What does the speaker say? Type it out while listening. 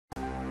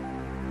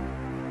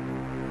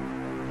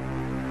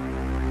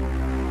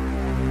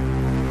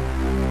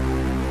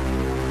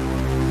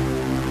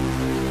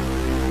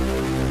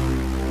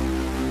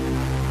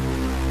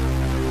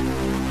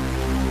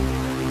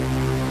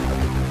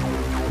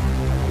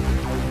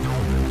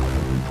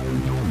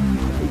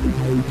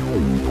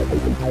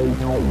This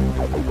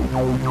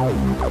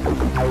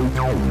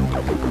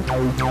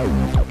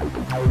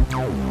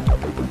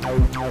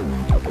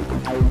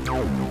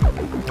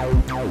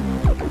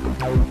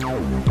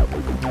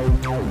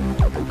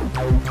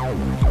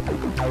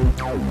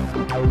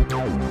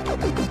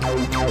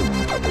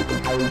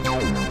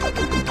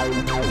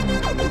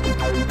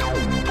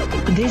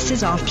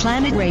is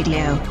OffPlanet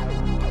Radio.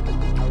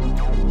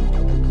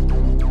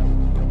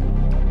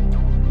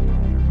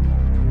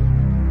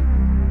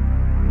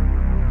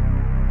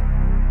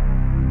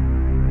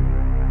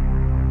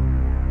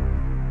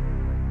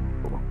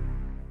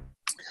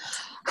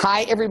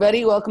 Hi,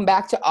 everybody. Welcome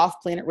back to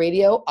OffPlanet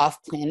Radio,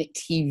 OffPlanet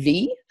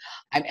TV.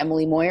 I'm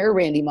Emily Moyer.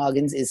 Randy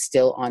Moggins is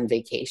still on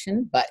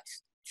vacation, but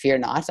fear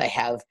not, I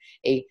have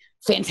a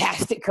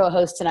fantastic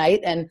co-host tonight.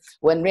 And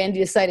when Randy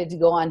decided to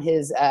go on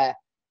his we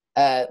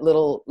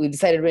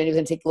decided Randy was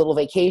going to take a little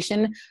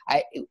vacation.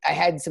 I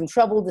had some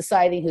trouble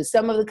deciding who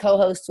some of the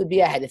co-hosts would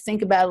be. I had to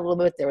think about it a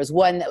little bit. There was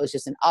one that was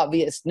just an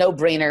obvious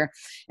no-brainer.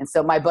 And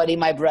so my buddy,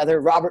 my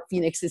brother, Robert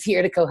Phoenix, is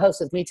here to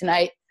co-host with me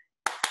tonight.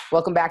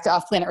 Welcome back to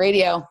OffPlanet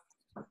Radio.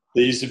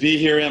 Pleased to be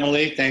here,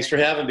 Emily. Thanks for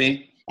having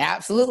me.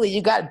 Absolutely.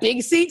 You got a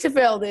big seat to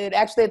fill, dude.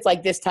 Actually, it's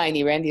like this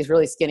tiny. Randy's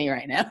really skinny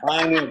right now.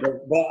 I know,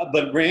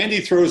 but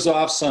Randy throws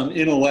off some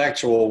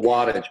intellectual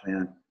wattage,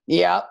 man.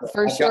 Yeah,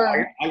 for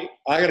sure. I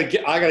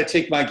gotta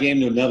take my game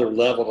to another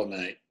level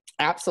tonight.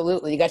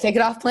 Absolutely. You got to take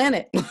it off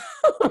planet.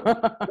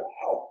 Wow.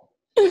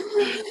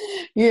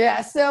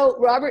 Yeah. So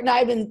Robert and I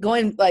have been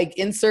going like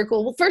in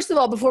circle. Well, first of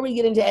all, before we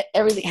get into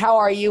everything, how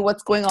are you?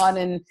 What's going on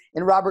in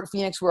Robert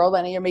Phoenix world?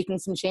 I know you're making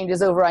some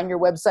changes over on your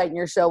website and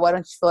your show. Why don't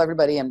you fill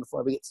everybody in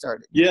before we get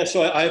started? Yeah.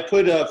 So I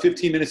put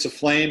 15 minutes of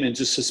flame and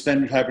just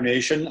suspended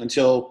hibernation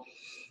until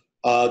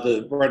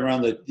right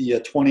around the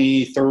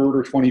 23rd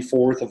or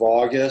 24th of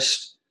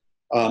August.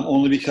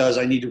 Only because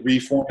I need to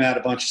reformat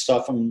a bunch of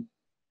stuff on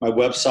my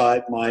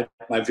website, my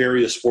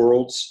various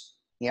worlds.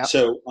 Yeah.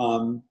 So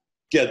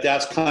yeah,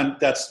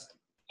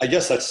 I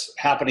guess that's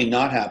happening,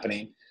 not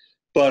happening.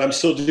 But I'm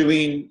still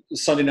doing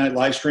Sunday night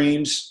live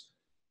streams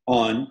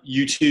on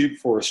YouTube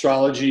for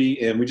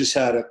astrology, and we just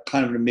had a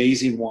kind of an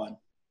amazing one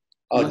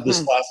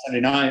this last Sunday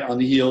night on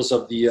the heels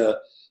of the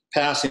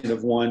passing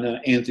of one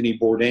Anthony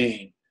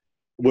Bourdain,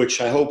 which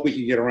I hope we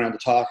can get around to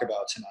talk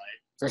about tonight.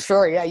 For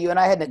sure. Yeah. You and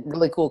I had a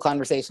really cool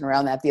conversation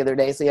around that the other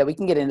day. So yeah, we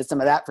can get into some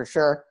of that for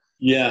sure.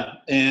 Yeah.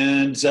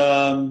 And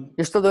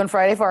you're still doing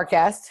Friday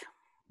Forecast?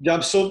 Yeah,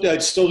 I'm still doing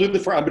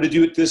I'm going to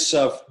do it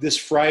this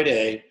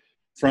Friday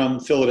from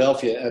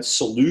Philadelphia at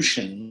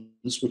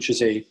Solutions, which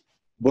is a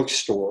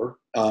bookstore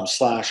 /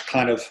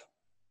 kind of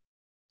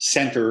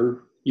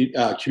center,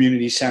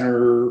 community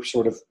center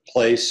sort of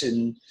place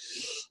in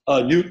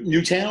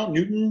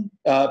Newton,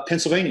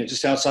 Pennsylvania,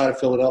 just outside of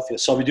Philadelphia.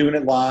 So I'll be doing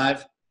it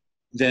live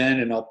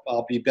then, and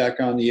I'll be back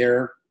on the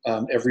air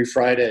every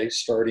Friday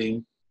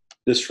starting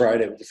this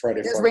Friday with the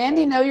Friday. Does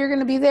Randy know you're going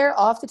to be there?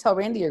 I'll have to tell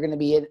Randy you're going to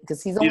be in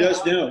because he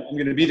does know I'm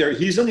going to be there.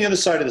 He's on the other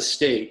side of the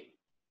state.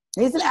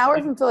 He's an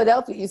hour from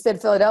Philadelphia. You said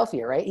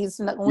Philadelphia, right? He's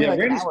only like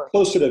Randy's an hour.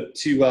 Closer to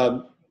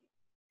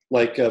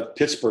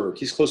Pittsburgh.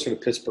 He's closer to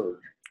Pittsburgh.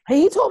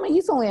 Hey, he told me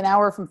he's only an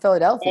hour from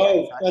Philadelphia.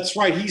 Oh, that's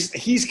right.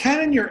 He's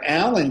kind of near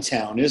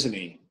Allentown, isn't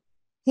he?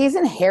 He's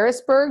in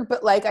Harrisburg,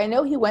 but like I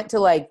know he went to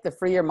like the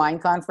Free Your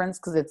Mind conference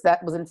because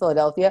that was in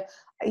Philadelphia.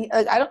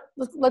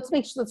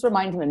 Let's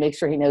remind him and make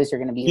sure he knows you're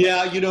going to be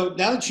there. Yeah,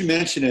 now that you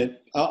mention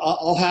it,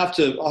 I'll have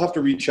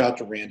to reach out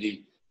to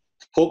Randy,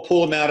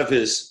 pull him out of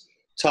his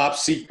top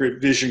secret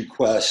Vision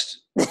Quest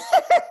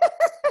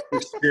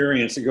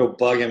experience and go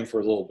bug him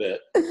for a little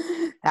bit.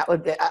 That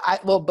would be I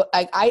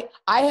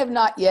have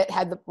not yet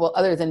had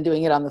other than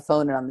doing it on the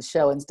phone and on the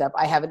show and stuff,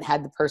 I haven't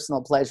had the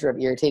personal pleasure of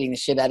irritating the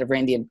shit out of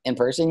Randy in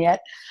person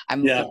yet.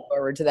 I'm looking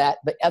forward to that.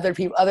 But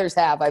others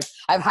have.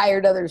 I've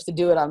hired others to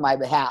do it on my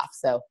behalf.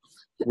 So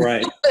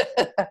right.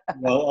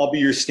 Well, I'll be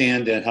your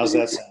stand-in. How's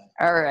that sound?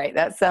 All right,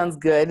 that sounds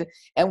good.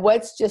 And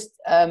what's just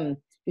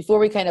before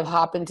we kind of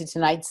hop into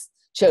tonight's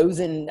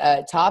chosen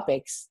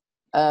topics,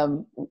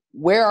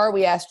 where are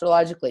we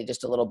astrologically?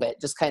 Just a little bit.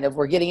 Just kind of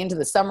we're getting into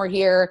the summer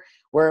here.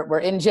 We're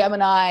in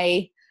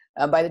Gemini.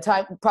 By the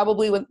time the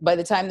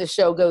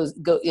show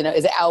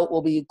is out,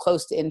 we'll be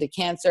close to into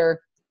Cancer.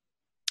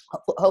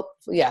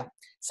 Yeah.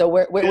 So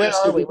where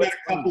are we? We've got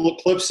a couple of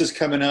eclipses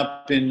coming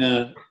up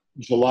in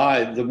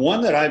July. The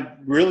one that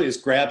really is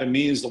grabbing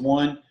me is the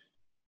one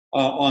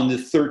on the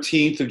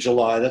 13th of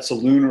July. That's a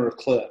lunar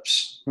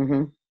eclipse.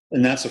 Mm-hmm.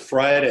 And that's a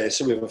Friday.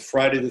 So we have a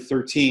Friday the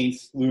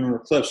 13th lunar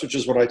eclipse, which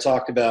is what I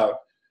talked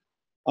about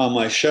on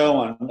my show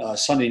on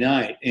Sunday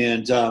night.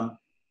 And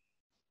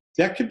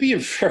that could be a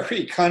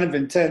very kind of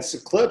intense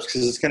eclipse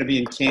because it's going to be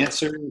in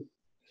Cancer.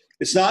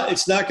 It's not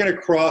going to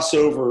cross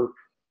over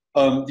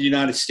the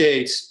United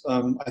States.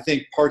 I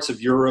think parts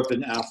of Europe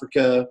and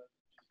Africa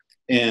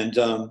and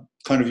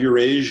kind of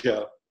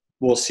Eurasia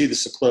will see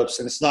this eclipse.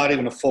 And it's not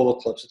even a full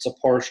eclipse. It's a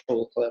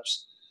partial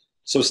eclipse.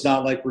 So it's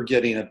not like we're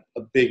getting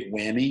a big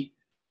whammy.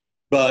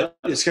 But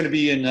it's going to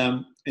be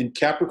in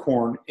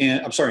Capricorn,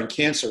 in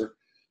Cancer,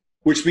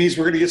 which means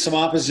we're going to get some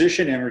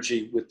opposition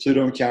energy with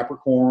Pluto and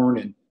Capricorn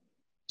and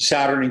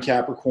Saturn in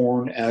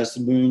Capricorn as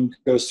the moon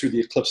goes through the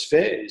eclipse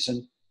phase.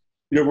 And,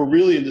 we're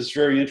really in this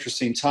very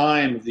interesting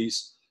time of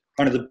these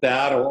kind of the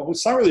battle. Well,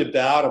 it's not really a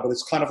battle, but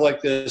it's kind of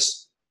like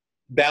this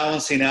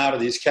balancing out of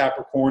these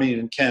Capricornian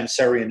and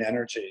Cancerian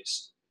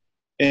energies.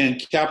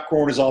 And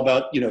Capricorn is all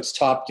about, it's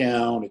top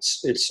down,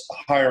 it's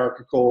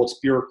hierarchical, it's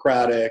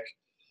bureaucratic.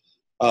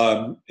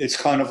 It's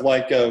kind of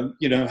like,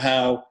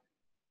 how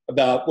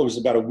about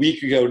a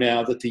week ago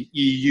now that the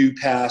EU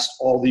passed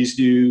all these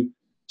new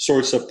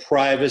sorts of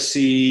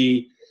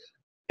privacy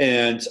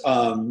and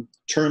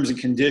terms and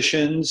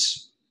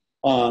conditions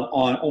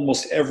on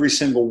almost every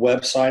single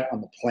website on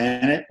the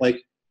planet.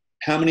 Like,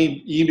 how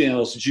many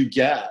emails did you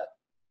get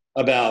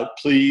about,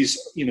 please,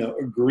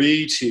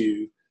 agree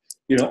to,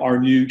 our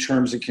new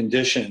terms and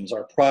conditions,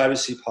 our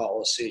privacy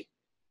policy?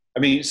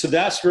 I mean, so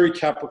that's very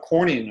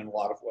Capricornian in a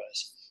lot of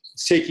ways.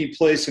 It's taking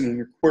place in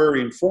an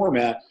Aquarian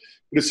format,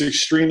 but it's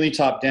extremely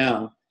top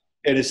down.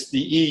 And it's the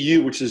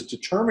EU which is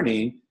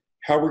determining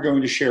how we're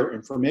going to share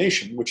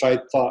information, which I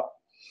thought,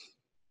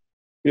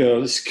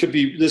 this could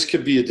be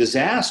a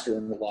disaster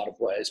in a lot of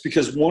ways,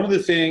 because one of the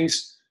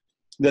things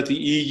that the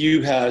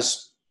EU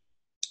has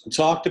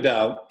talked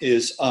about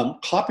is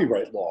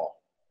copyright law.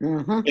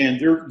 Mm-hmm.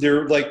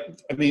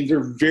 And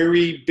they're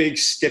very big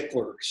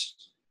sticklers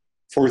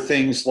for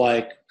things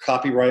like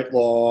copyright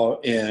law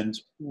and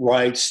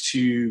rights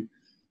to,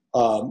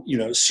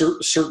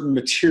 certain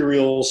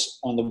materials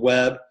on the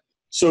web.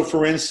 So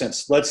for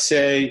instance, let's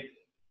say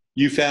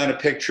you found a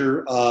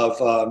picture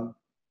of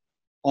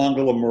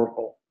Angela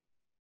Merkel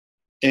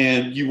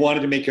and you wanted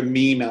to make a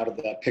meme out of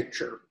that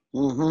picture.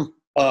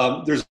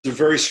 Mm-hmm. There's a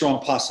very strong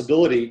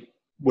possibility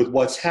with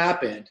what's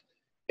happened,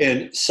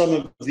 and some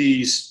of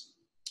these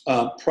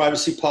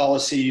privacy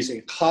policies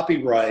and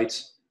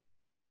copyright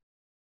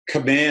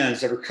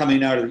commands that are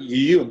coming out of the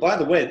EU. And by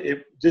the way,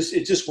 it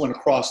just went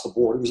across the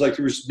board. It was like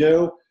there was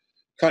no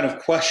kind of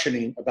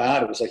questioning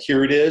about it. It was like,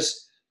 here it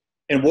is.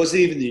 And it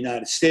wasn't even the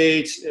United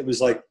States. It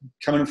was like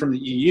coming from the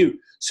EU.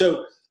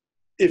 So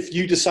if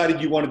you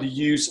decided you wanted to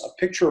use a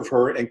picture of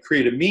her and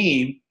create a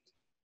meme,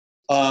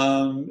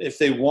 if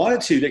they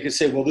wanted to, they could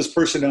say, well, this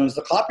person owns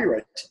the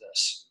copyright to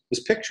this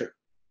picture.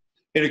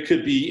 And it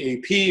could be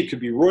AP, it could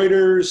be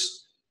Reuters,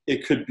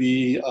 it could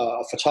be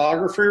a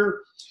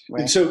photographer.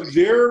 Right. And so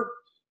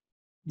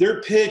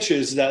their pitch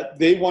is that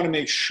they want to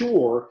make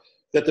sure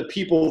that the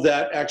people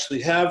that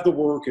actually have the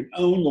work and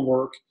own the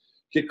work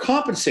get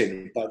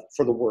compensated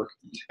for the work.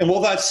 And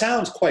while that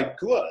sounds quite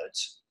good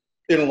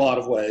in a lot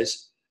of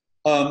ways,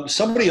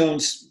 somebody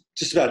owns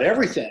just about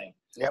everything.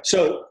 Yep.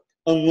 So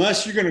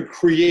unless you're going to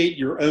create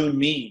your own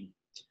meme,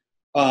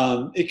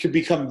 it could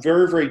become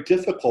very, very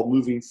difficult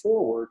moving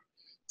forward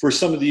for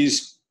some of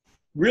these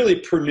really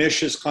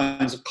pernicious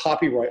kinds of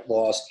copyright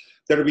laws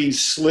that are being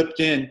slipped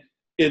in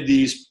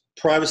these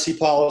privacy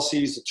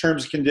policies, the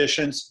terms and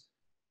conditions,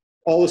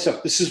 all this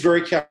stuff. This is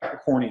very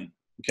Capricornian.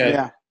 Okay,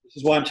 yeah. This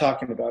is why I'm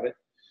talking about it.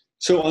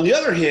 So on the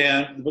other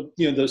hand,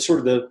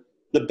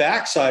 the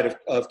backside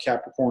of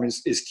Capricorn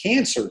is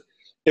Cancer.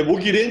 And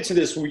we'll get into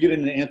this when we get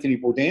into Anthony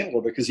Bourdain a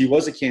little bit, because he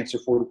was a Cancer,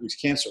 4 degrees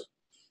Cancer.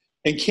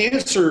 And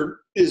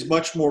Cancer is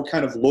much more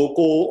kind of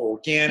local,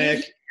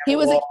 organic. He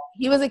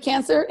was a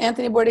Cancer?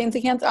 Anthony Bourdain's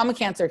a Cancer? I'm a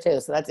Cancer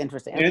too, so that's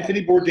interesting.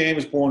 Anthony Bourdain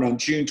was born on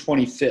June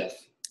 25th.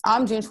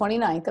 I'm June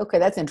 29th. Okay,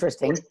 that's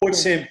interesting. Which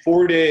puts him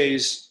 4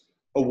 days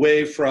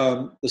away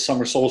from the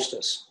summer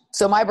solstice.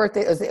 So my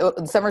birthday,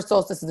 the summer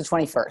solstice is the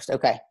 21st.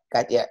 Okay,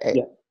 yeah.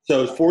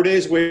 So it's 4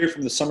 days away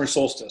from the summer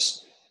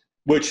solstice,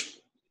 which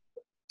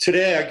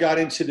today I got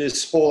into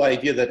this whole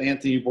idea that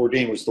Anthony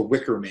Bourdain was the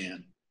Wicker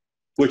Man,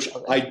 which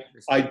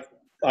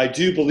I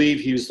do believe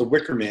he was the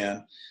Wicker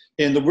Man.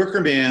 And the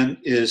Wicker Man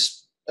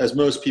is, as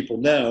most people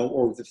know,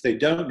 or if they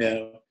don't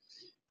know,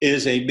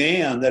 is a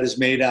man that is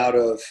made out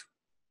of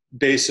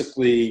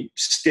basically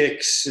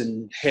sticks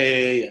and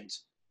hay, and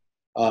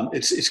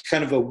it's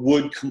kind of a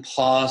wood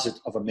composite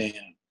of a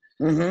man.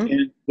 Mm-hmm.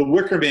 And the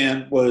Wicker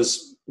Man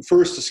was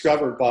first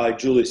discovered by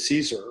Julius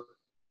Caesar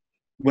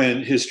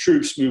when his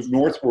troops moved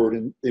northward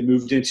and they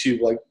moved into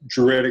like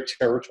Druidic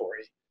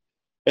territory.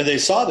 And they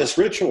saw this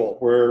ritual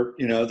where,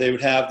 they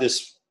would have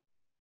this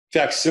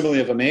facsimile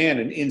of a man,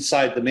 and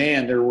inside the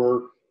man there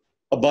were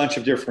a bunch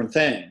of different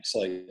things.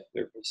 Like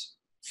there was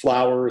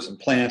flowers and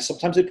plants.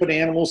 Sometimes they put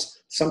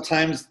animals.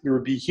 Sometimes there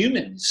would be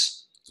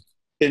humans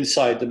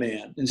inside the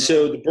man. And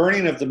so the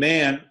burning of the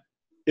man,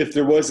 if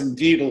there was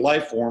indeed a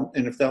life form,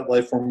 and if that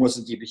life form was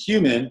indeed a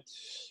human,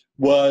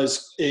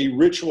 was a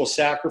ritual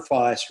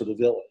sacrifice for the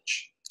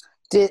village.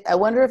 I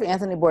wonder if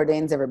Anthony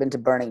Bourdain's ever been to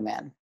Burning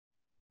Man?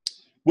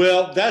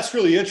 Well, that's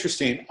really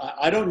interesting.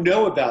 I don't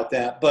know about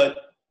that,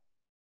 but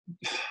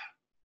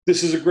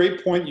this is a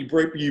great point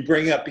you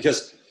bring up,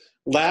 because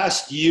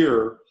last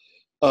year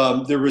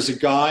there was a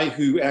guy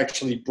who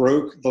actually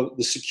broke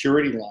the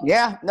security line.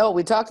 Yeah, no,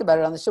 we talked about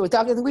it on the show. I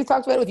think we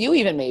talked about it with you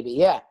even, maybe.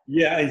 Yeah.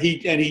 Yeah, and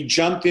he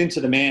jumped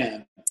into the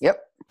man.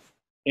 Yep.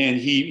 And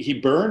he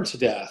burned to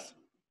death.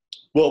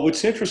 Well,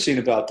 what's interesting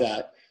about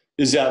that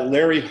is that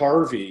Larry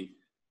Harvey,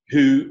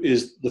 who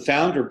is the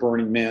founder of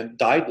Burning Man,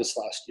 died this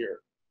last year.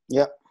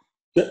 Yep.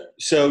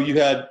 So you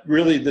had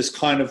really this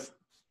kind of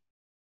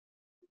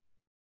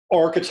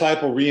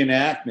archetypal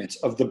reenactment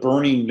of the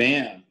Burning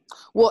Man.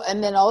 Well,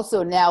 and then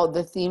also now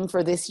the theme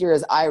for this year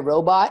is I,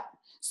 Robot.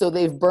 So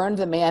they've burned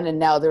the man and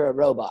now they're a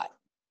robot.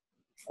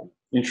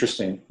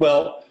 Interesting.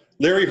 Well,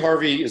 Larry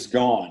Harvey is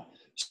gone.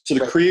 So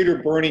the creator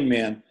of Burning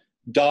Man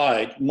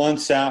died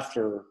months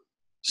after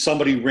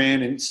somebody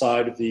ran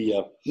inside of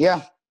the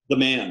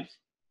man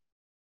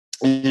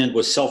and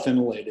was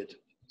self-immolated.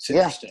 It's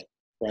interesting,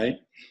 right?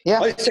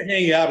 Yeah. I used to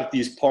hang out at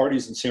these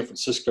parties in San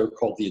Francisco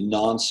called the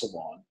Anon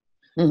Salon.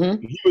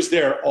 Mm-hmm. He was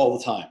there all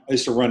the time. I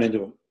used to run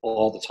into him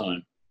all the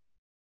time.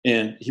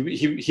 And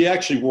he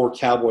actually wore a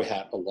cowboy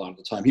hat a lot of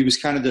the time. He was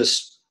kind of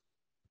this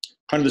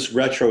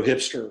retro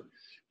hipster.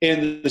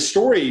 And the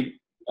story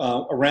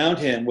around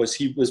him was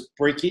he was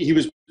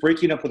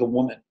breaking up with a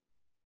woman,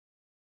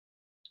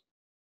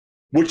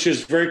 which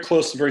is very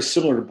close and very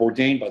similar to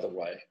Bourdain, by the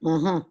way,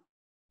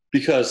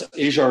 because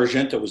Asia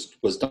Argento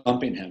was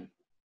dumping him,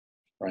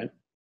 right?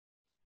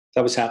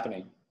 That was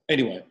happening.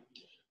 Anyway,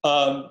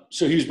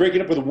 so he was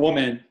breaking up with a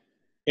woman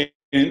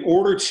in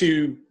order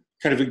to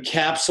kind of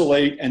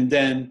encapsulate and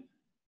then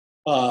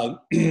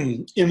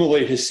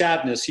immolate his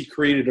sadness. He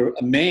created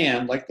a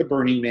man like the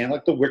Burning Man,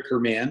 like the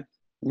Wicker Man,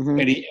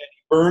 and he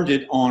burned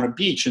it on a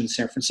beach in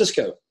San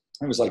Francisco.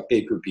 It was like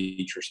Baker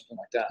Beach or something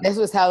like that.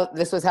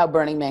 This was how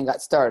Burning Man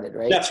got started,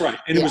 right? That's right,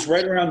 and it was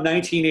right around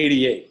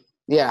 1988.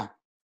 Yeah,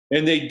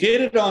 and they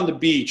did it on the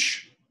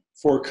beach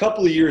for a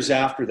couple of years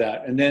after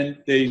that, and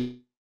then the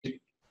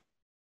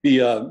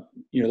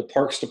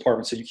Parks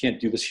Department said you can't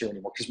do this here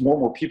anymore because more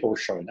and more people were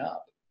showing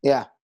up.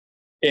 Yeah.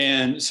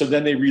 And so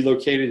then they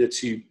relocated it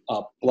to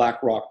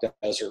Black Rock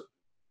Desert,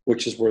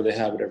 which is where they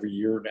have it every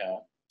year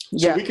now.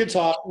 So we could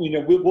talk.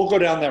 We'll go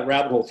down that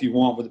rabbit hole if you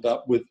want with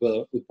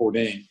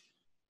Bourdain.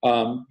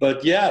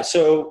 But yeah,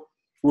 so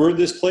we're in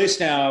this place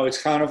now.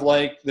 It's kind of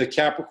like the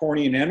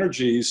Capricornian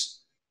energies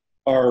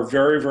are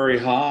very, very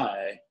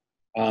high.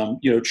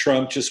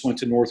 Trump just went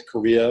to North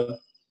Korea,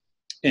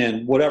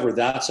 and whatever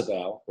that's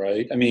about,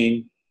 right? I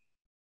mean,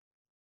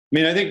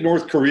 I think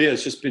North Korea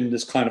has just been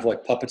this kind of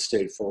like puppet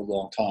state for a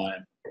long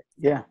time.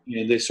 Yeah.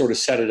 And they sort of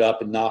set it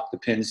up and knocked the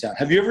pins down.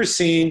 Have you ever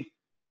seen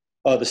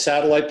the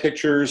satellite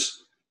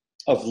pictures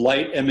of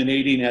light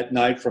emanating at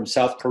night from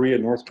South Korea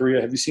and North Korea?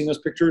 Have you seen those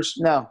pictures?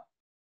 No.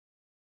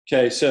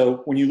 Okay,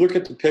 so when you look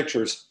at the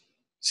pictures,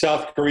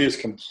 South Korea is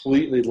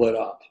completely lit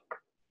up.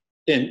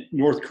 And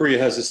North Korea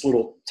has this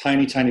little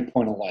tiny, tiny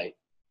point of light.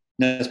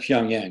 And that's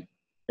Pyongyang.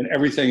 And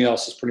everything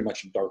else is pretty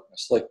much in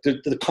darkness. Like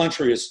the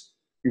country is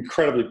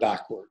incredibly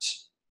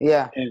backwards.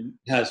 Yeah. And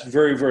has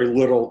very, very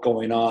little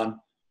going on.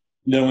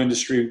 No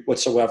industry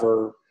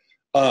whatsoever.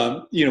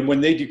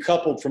 When they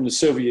decoupled from the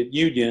Soviet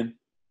Union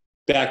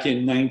back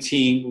in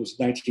 1990,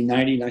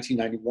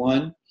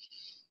 1991,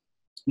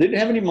 they didn't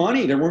have any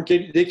money.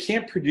 They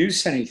can't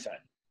produce anything,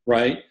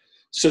 right?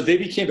 So they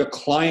became a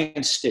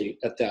client state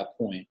at that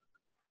point.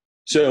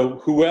 So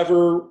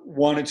whoever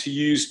wanted to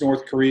use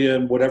North Korea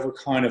and whatever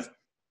kind of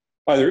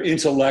either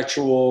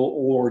intellectual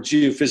or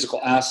geophysical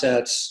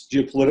assets,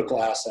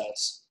 geopolitical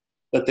assets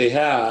that they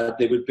had,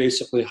 they would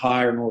basically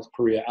hire North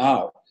Korea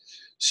out.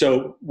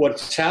 So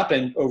what's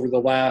happened over the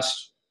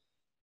last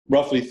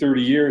roughly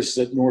 30 years is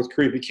that North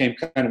Korea became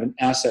kind of an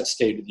asset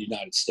state of the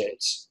United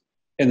States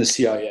and the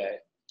CIA.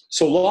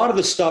 So a lot of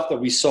the stuff that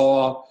we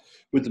saw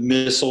with the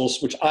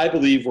missiles, which I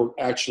believe were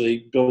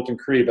actually built and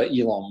created by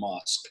Elon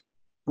Musk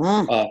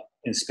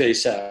and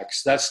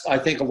SpaceX, I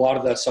think a lot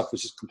of that stuff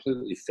was just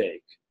completely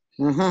fake.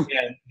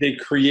 And they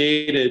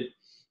created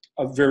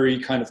a very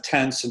kind of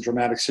tense and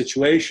dramatic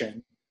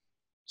situation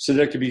so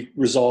that it could be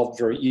resolved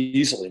very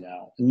easily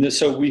now. And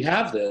so we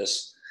have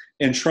this,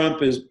 and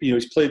Trump is,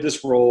 he's played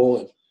this role,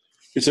 and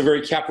it's a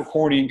very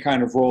Capricornian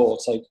kind of role.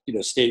 It's like,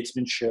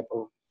 statesmanship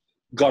or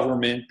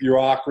government,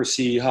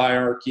 bureaucracy,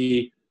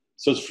 hierarchy.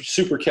 So it's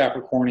super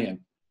Capricornian.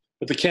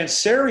 But the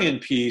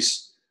Cancerian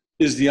piece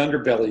is the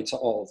underbelly to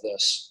all of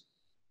this.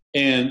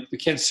 And the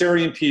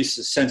Cancerian piece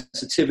is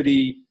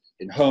sensitivity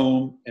and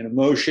home and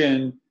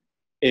emotion.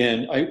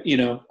 And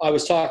I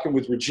was talking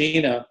with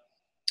Regina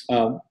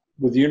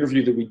with the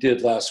interview that we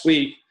did last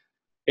week,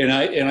 and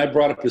I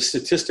brought up a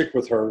statistic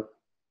with her,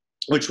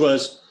 which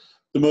was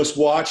the most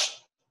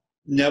watched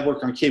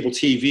network on cable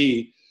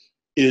TV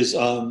is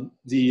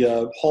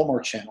the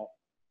Hallmark Channel.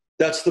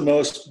 That's the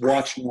most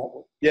watched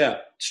network. Yeah,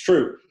 it's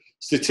true.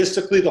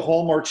 Statistically, the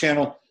Hallmark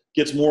Channel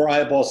gets more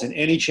eyeballs than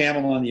any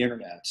channel on the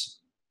internet.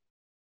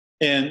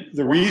 And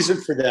the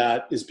reason for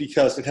that is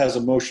because it has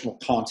emotional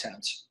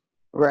content.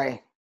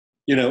 Right.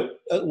 A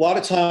lot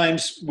of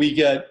times we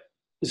get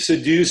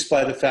seduced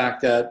by the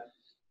fact that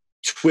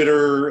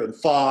Twitter and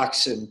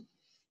Fox and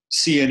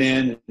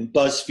CNN and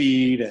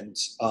BuzzFeed and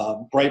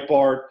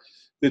Breitbart,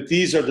 that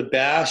these are the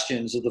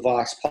bastions of the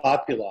Vox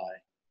Populi,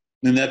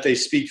 and that they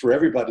speak for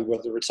everybody,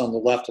 whether it's on the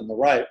left and the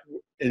right.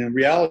 And in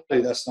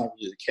reality, that's not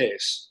really the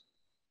case.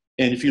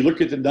 And if you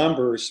look at the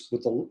numbers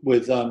with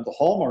the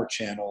Hallmark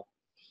Channel,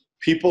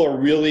 people are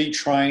really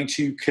trying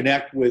to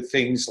connect with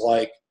things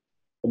like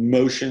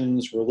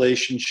emotions,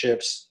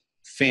 relationships,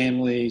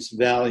 families,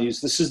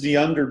 values. This is the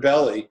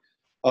underbelly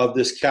of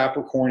this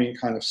Capricornian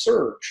kind of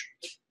surge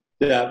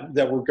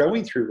that we're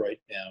going through right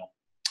now.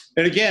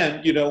 And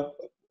again, you know,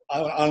 I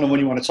don't know when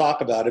you want to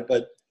talk about it,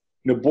 but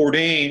you know,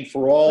 Bourdain,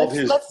 for all of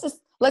his...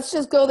 Let's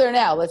just go there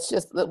now.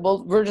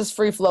 We're just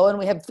free flowing.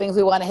 We have things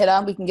we want to hit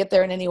on. We can get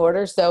there in any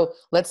order. So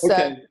let's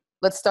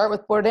start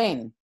with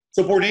Bourdain.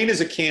 So Bourdain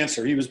is a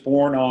Cancer. He was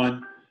born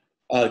on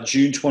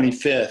June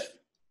 25th,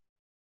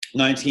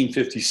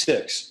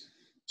 1956.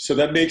 So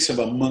that makes him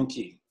a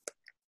monkey.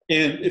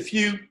 And if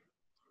you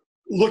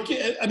look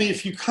at, I mean,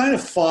 if you kind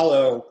of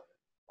follow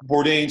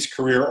Bourdain's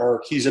career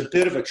arc, he's a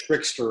bit of a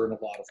trickster in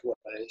a lot of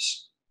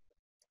ways.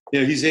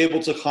 You know, he's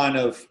able to kind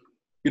of,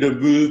 you know,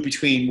 move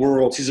between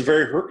worlds. He's a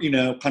very, you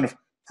know, kind of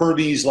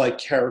Hermes-like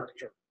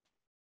character.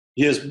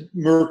 He has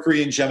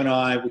Mercury in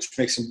Gemini, which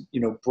makes him,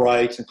 you know,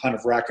 bright and kind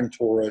of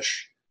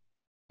raconteurish.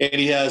 And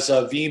he has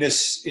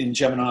Venus in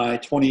Gemini,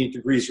 28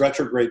 degrees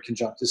retrograde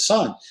conjunct his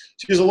sun.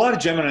 So he has a lot of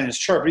Gemini in his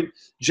chart. But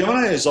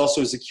Gemini is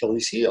also his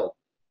Achilles heel,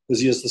 because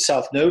he has the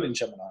South Node in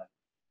Gemini.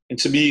 And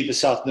to me, the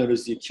South Node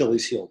is the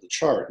Achilles heel of the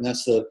chart, and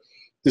that's the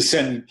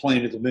descending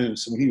plane of the moon.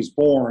 So when he was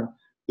born,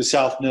 the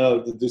South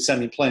Node, the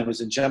descending plane,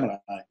 was in Gemini.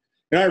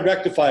 And I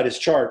rectified his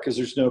chart because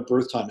there's no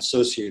birth time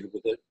associated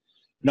with it.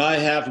 And I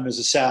have him as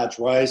a Sag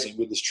rising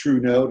with his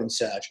true node in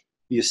Sag,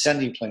 the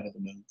ascending plane of the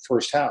moon,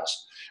 first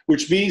house,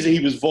 which means that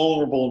he was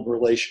vulnerable in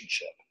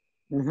relationship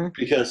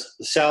because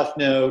the South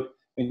Node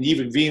and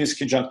even Venus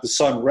conjunct the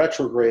Sun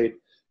retrograde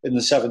in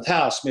the seventh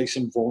house makes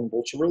him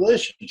vulnerable to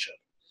relationship.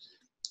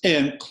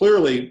 And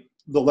clearly,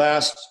 the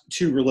last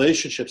two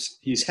relationships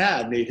he's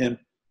had made him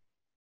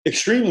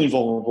extremely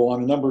vulnerable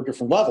on a number of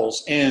different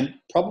levels, and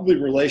probably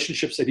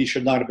relationships that he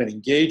should not have been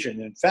engaged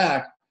in. In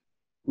fact,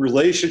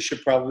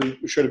 relationship probably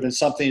should have been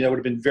something that would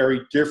have been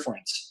very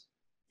different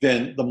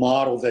than the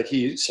model that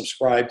he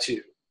subscribed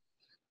to.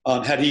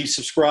 Had he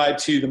subscribed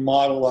to the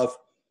model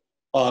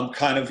of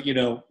kind of, you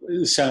know,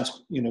 it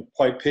sounds, you know,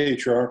 quite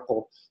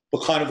patriarchal,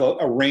 but kind of a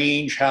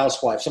arranged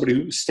housewife, somebody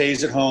who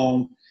stays at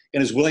home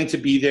and is willing to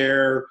be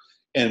there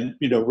and,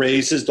 you know,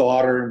 raise his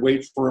daughter and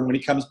wait for him when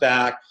he comes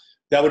back,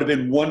 that would have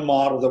been one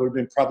model that would have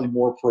been probably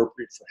more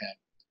appropriate for him.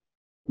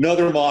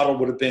 Another model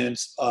would have been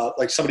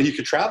like somebody he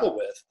could travel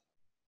with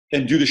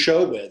and do the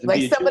show with.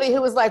 Like somebody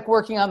who was like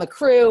working on the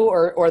crew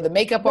or the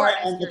makeup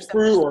artist. On the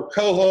crew or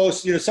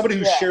co-host, you know, somebody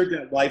who shared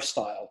that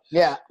lifestyle.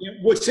 Yeah.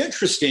 What's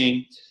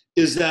interesting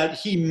is that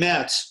he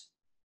met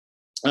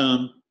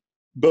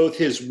both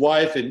his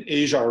wife and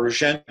Asia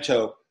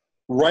Argento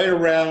right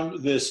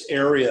around this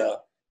area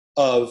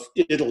of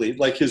Italy.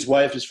 Like his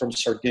wife is from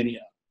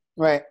Sardinia.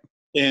 Right.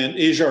 And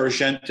Asia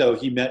Argento,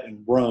 he met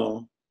in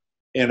Rome,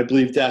 and I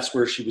believe that's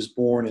where she was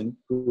born and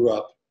grew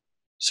up.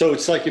 So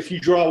it's like if you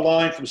draw a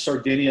line from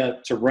Sardinia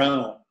to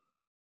Rome,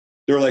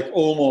 they're like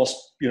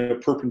almost, you know,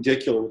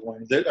 perpendicular with one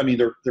another. I mean,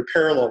 they're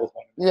parallel with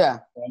one another. Yeah.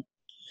 Right?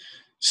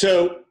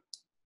 So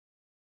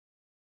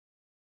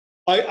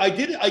I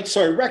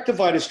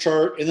rectified his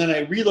chart, and then I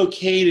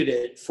relocated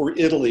it for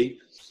Italy,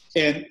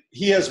 and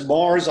he has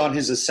Mars on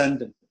his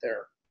ascendant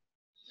there.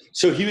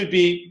 So he would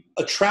be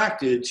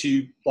attracted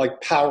to like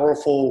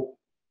powerful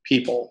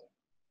people,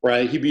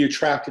 right? He'd be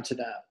attracted to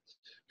that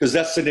because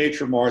that's the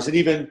nature of Mars. And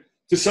even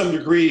to some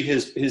degree,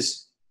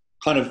 his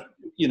kind of,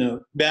 you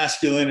know,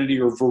 masculinity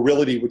or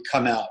virility would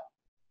come out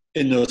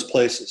in those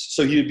places.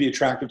 So he would be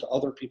attracted to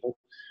other people.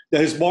 Now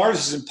his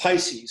Mars is in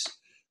Pisces,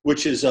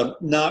 which is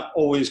not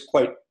always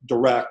quite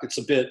direct. It's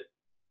a bit,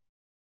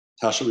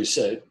 how should we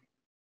say,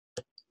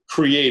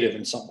 creative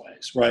in some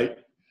ways, right?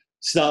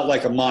 It's not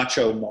like a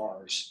macho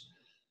Mars.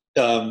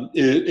 Well,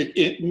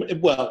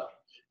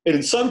 and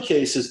in some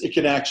cases, it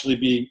can actually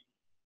be,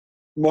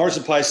 Mars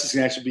and Pisces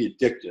can actually be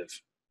addictive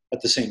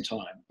at the same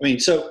time. I mean,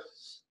 so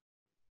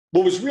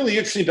what was really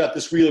interesting about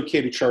this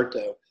relocated chart,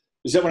 though,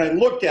 is that when I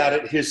looked at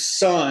it, his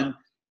Sun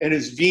and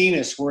his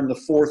Venus were in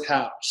the fourth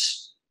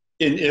house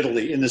in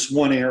Italy, in this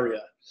one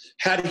area.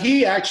 Had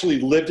he actually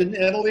lived in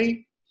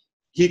Italy,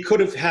 he could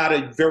have had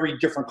a very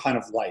different kind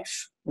of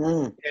life,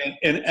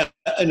 and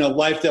a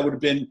life that would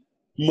have been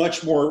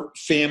much more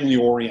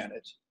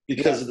family-oriented,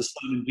 because of the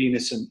Sun and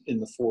Venus in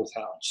the fourth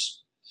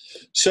house.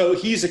 So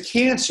he's a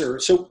Cancer.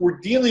 So we're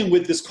dealing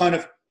with this kind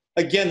of,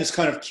 again, this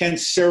kind of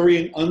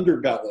Cancerian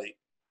underbelly.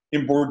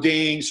 And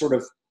Bourdain sort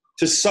of,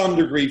 to some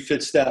degree,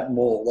 fits that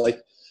mold.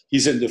 Like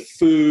he's into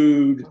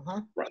food,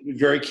 right,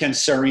 very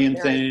Cancerian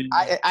thing.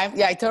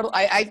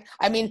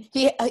 I mean,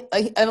 he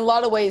in a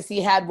lot of ways,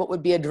 he had what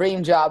would be a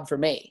dream job for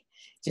me.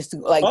 Just to,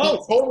 like,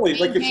 totally.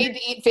 Like if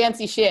to eat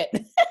fancy shit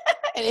and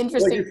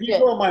interesting like if you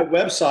go on my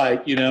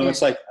website, you know,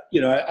 it's like, you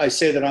know, I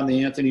say that I'm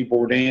the Anthony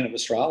Bourdain of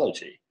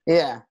astrology.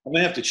 Yeah. I'm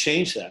going to have to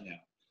change that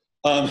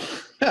now.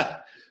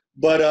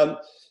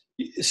 But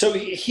so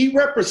he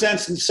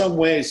represents in some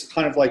ways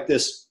kind of like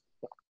this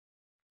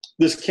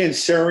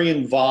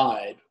Cancerian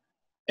vibe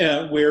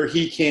where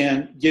he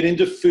can get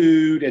into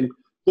food. And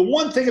the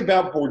one thing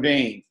about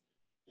Bourdain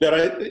that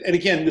and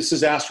again, this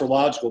is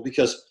astrological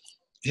because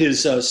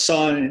his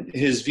Sun and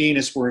his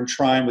Venus were in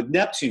trine with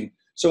Neptune.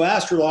 So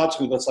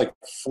astrologically, that's like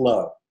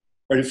flow,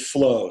 right? It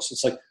flows.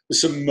 It's like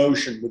some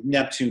motion with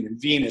Neptune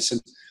and Venus,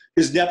 and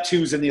his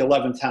Neptune's in the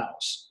 11th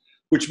house,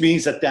 which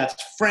means that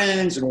that's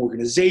friends and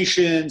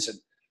organizations. And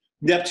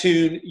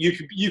Neptune,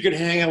 you could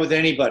hang out with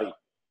anybody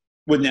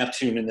with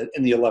Neptune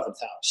in the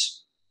 11th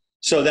house.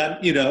 So that,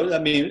 I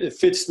mean, it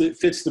fits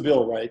the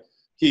bill, right?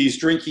 He's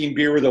drinking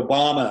beer with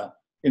Obama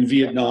in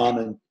Vietnam,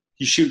 and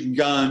he's shooting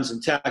guns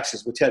in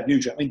Texas with Ted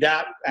Nugent. I mean,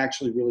 that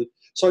actually really,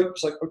 so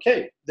it's like,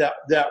 okay, that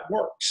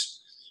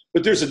works.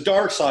 But there's a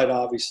dark side,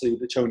 obviously,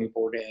 to Tony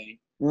Bourdain.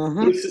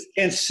 Mm-hmm. It's this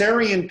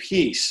Cancerian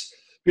piece,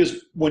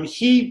 because when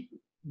he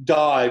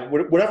died,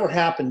 whatever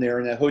happened there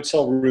in that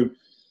hotel room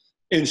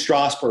in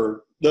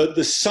Strasbourg,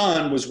 the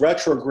sun was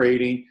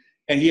retrograding,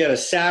 and he had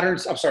Saturn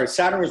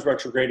was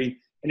retrograding,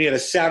 and he had a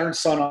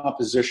Saturn-Sun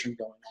opposition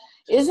going on.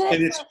 Isn't it?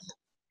 And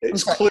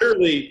it's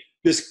clearly,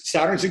 this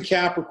Saturn's in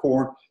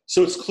Capricorn,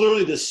 so it's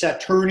clearly the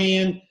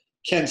Saturnian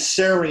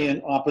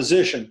Cancerian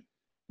opposition.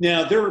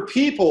 Now, there are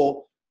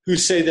people who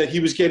say that he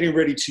was getting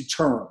ready to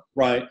turn,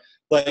 right?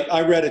 Like,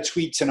 I read a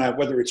tweet tonight,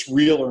 whether it's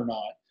real or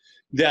not,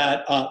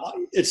 that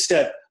it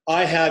said,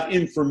 I have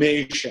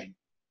information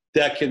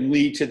that can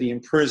lead to the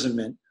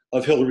imprisonment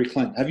of Hillary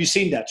Clinton. Have you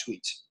seen that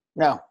tweet?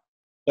 No.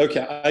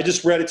 Okay, I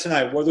just read it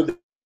tonight. Whether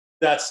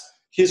that's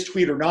his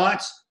tweet or not,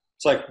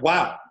 it's like,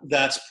 wow,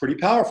 that's pretty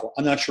powerful.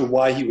 I'm not sure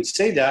why he would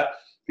say that,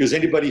 because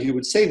anybody who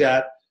would say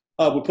that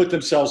would put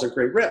themselves at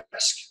great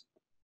risk,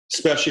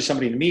 especially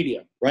somebody in the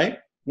media, right?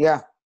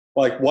 Yeah.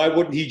 Like, why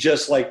wouldn't he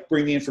just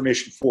bring the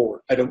information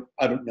forward? I don't know.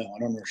 I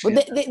don't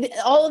understand. Well,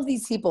 all of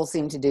these people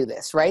seem to do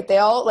this, right? They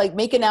all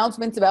make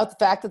announcements about the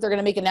fact that they're going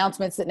to make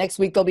announcements, that next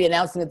week they'll be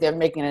announcing that they're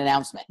making an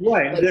announcement.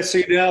 Right. And next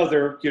thing you know,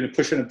 they're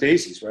pushing up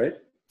daisies, right?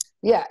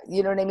 Yeah,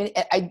 you know what I mean?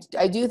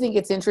 I do think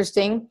it's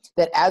interesting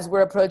that as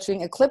we're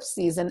approaching eclipse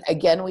season,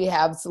 again, we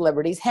have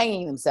celebrities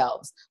hanging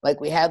themselves,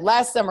 like we had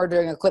last summer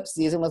during eclipse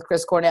season with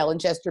Chris Cornell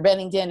and Chester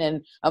Bennington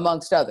and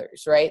amongst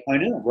others, right? I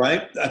know,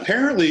 right?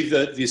 Apparently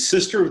the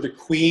sister of the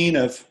Queen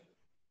of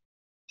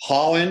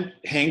Holland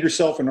hanged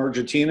herself in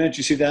Argentina. Did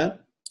you see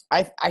that?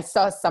 I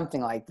saw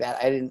something like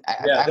that.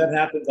 That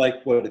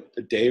happened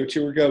a day or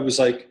two ago. It was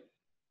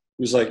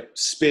like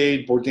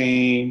Spade,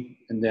 Bourdain,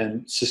 and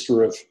then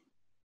sister of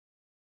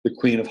the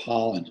Queen of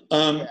Holland.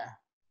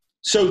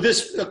 So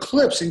this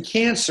eclipse in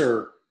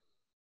Cancer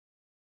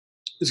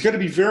is going to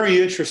be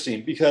very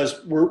interesting, because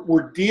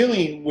we're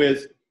dealing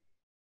with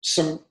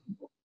some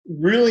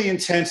really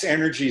intense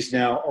energies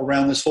now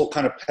around this whole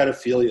kind of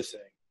pedophilia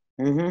thing.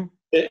 Mm-hmm.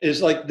 It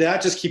is like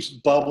that just keeps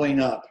bubbling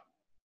up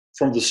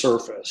from the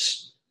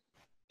surface.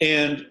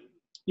 And,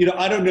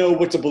 I don't know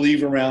what to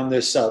believe around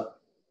this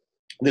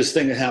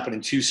thing that happened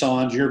in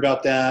Tucson. Did you hear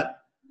about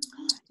that?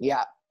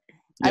 Yeah.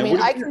 Yeah, I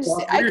mean, I can just,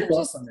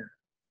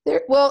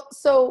 well,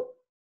 so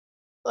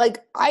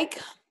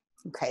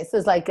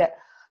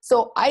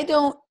so I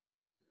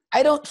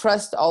don't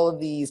trust all of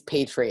these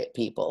patriot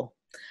people,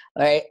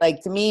 right?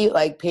 Like, to me,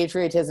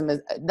 patriotism is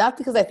not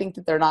because I think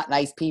that they're not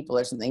nice people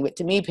or something, but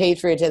to me,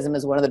 patriotism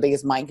is one of the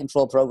biggest mind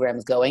control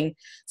programs going.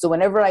 So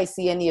whenever I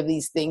see any of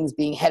these things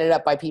being headed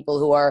up by people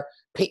who are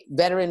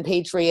veteran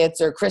patriots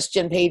or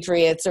Christian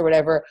patriots or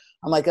whatever,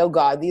 I'm like, oh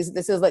God, these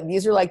are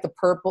like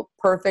the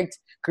perfect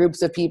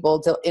groups of people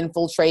to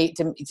infiltrate,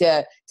 to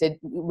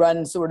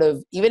run sort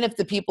of, even if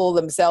the people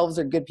themselves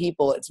are good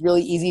people, it's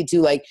really easy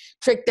to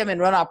trick them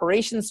and run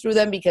operations through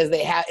them, because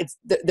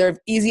they're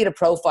easy to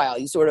profile.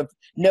 You sort of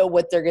know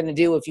what they're going to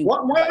do if you.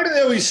 Why do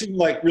they always seem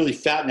really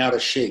fat and out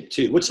of shape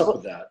too? What's up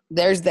with that?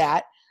 There's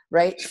that,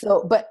 right?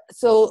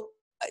 So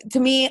to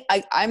me,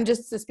 I'm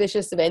just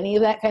suspicious of any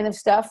of that kind of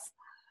stuff.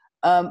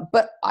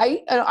 But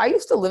I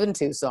used to live in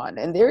Tucson,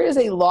 and there is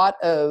a lot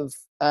of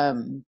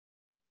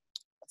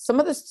some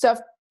of the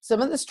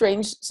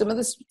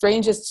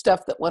strangest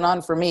stuff that went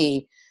on for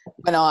me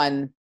went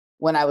on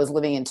when I was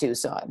living in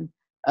Tucson.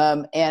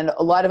 And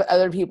a lot of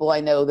other people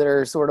I know that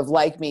are sort of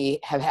like me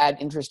have had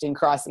interesting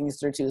crossings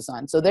through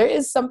Tucson. So there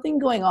is something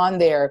going on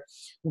there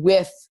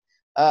with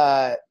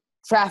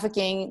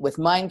trafficking, with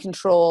mind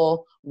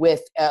control,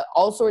 with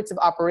all sorts of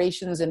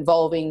operations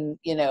involving,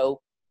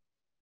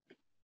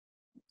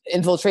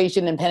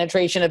 infiltration and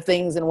penetration of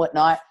things and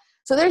whatnot.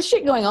 So there's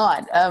shit going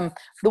on.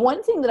 The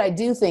one thing that I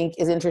do think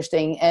is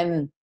interesting,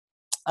 and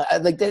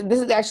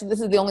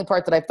this is the only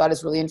part that I've thought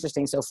is really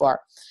interesting so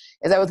far,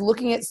 is I was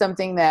looking at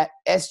something that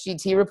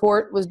SGT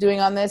Report was doing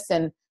on this,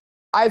 and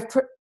I've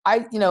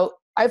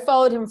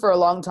followed him for a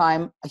long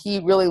time. He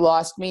really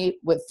lost me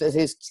with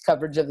his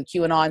coverage of the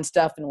QAnon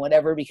stuff and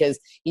whatever, because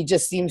he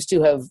just seems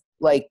to have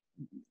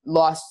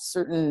lost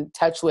certain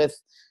touch with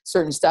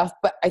certain stuff.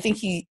 But I think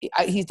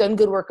he's done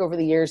good work over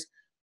the years.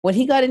 When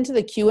he got into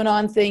the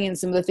QAnon thing and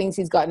some of the things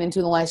he's gotten into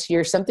in the last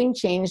year, something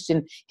changed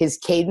in his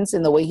cadence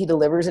and the way he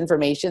delivers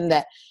information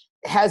that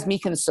has me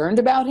concerned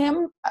about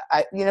him.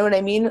 You know what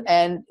I mean?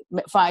 And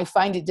I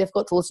find it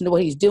difficult to listen to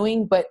what he's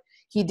doing, but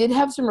he did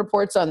have some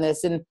reports on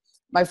this. And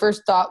my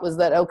first thought was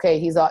that, okay,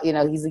 he's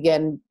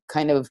again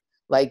kind of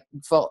like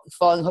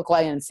falling hook,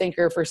 line, and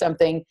sinker for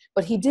something.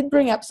 But he did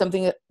bring up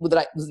something that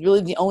was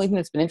really the only thing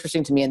that's been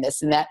interesting to me in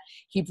this, and that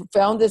he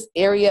found this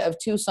area of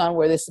Tucson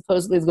where this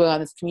supposedly is going on,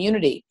 this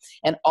community.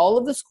 And all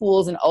of the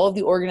schools and all of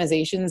the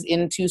organizations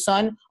in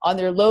Tucson on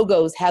their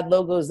logos had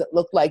logos that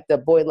looked like the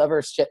boy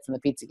lover shit from the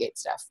Pizzagate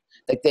stuff.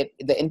 Like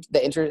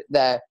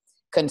the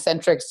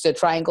concentric to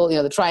triangle,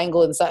 the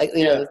triangle inside,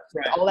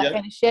 all that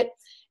kind of shit.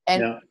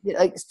 And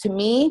like, to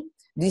me,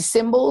 these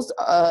symbols,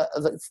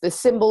 the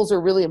symbols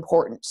are really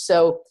important.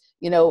 So,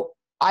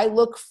 I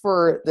look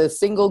for the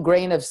single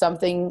grain of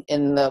something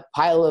in the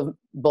pile of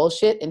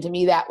bullshit. And to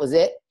me, that was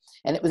it.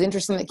 And it was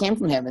interesting that came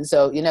from him. And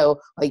so,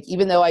 like,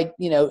 even though I,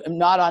 am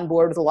not on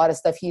board with a lot of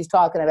stuff he's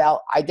talking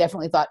about, I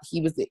definitely thought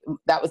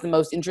that was the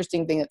most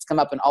interesting thing that's come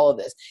up in all of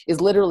this,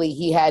 is literally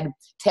he had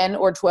 10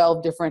 or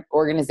 12 different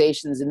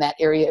organizations in that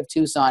area of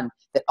Tucson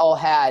that all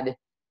had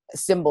a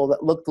symbol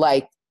that looked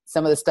like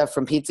some of the stuff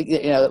from Pizza,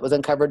 that was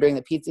uncovered during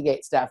the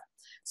Pizzagate stuff.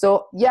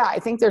 So yeah, I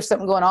think there's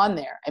something going on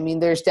there. I mean,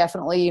 there's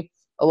definitely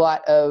a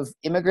lot of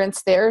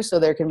immigrants there. So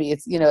there can be,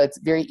 it's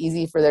very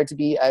easy for there to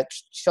be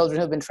children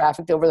who have been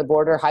trafficked over the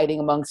border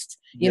hiding amongst,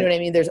 you know what I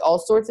mean? There's all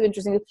sorts of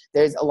interesting,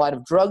 there's a lot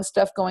of drug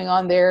stuff going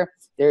on there.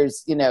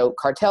 There's,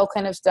 cartel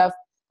kind of stuff.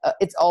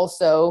 It's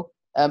also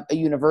a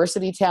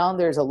university town.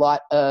 There's a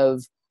lot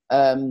of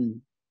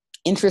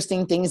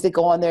interesting things that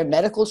go on there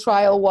medical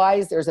trial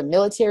wise. There's a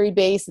military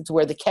base. It's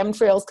where the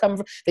chemtrails come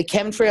from. The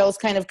chemtrails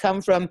kind of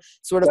come from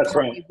sort of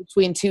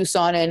between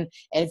Tucson and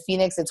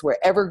Phoenix. It's where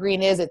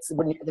Evergreen is. It's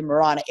near the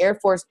Marana Air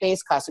Force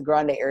Base, Casa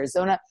Grande,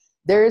 Arizona.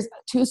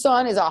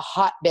 Tucson is a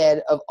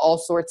hotbed of all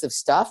sorts of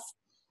stuff,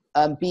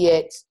 be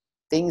it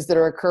things that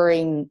are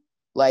occurring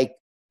like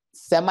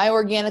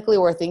semi-organically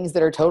or things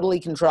that are totally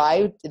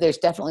contrived. There's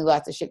definitely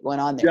lots of shit going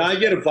on there. Yeah, I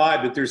get a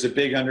vibe that there's a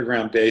big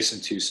underground base in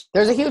Tucson.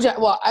 There's a huge,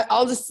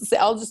 I'll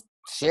just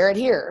share it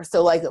here.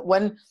 So like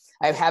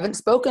I haven't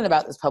spoken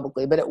about this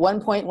publicly, but at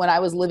one point when I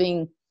was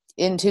living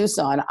in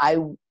Tucson,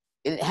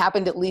 it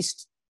happened at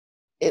least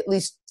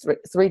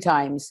three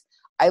times.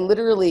 I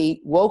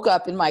literally woke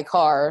up in my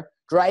car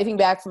driving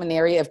back from an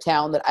area of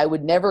town that I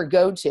would never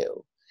go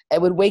to. I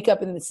would wake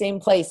up in the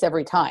same place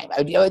every time.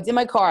 I was in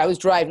my car. I was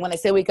driving. When I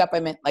say wake up, I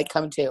meant like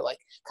come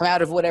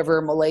out of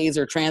whatever malaise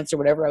or trance or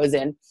whatever I was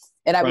in.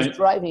 And I was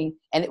driving,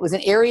 and it was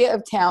an area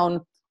of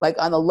town, like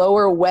on the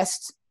lower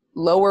west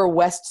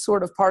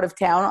sort of part of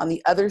town, on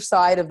the other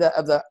side of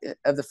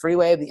the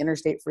freeway, of the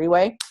interstate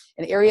freeway,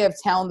 an area of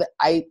town that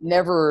I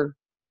never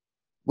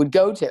would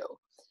go to.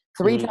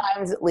 Three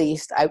times at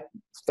least,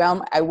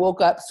 I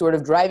woke up sort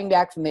of driving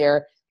back from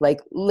there, like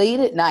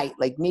late at night,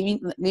 like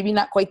maybe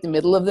not quite the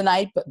middle of the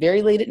night, but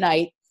very late at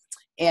night.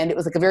 And it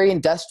was like a very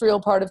industrial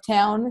part of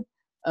town.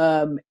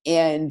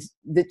 And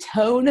the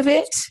tone of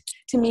it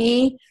to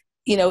me,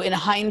 in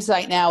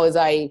hindsight now, as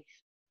I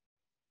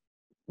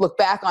look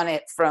back on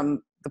it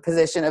from the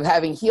position of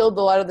having healed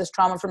a lot of this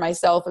trauma for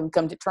myself and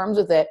come to terms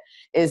with it,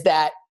 is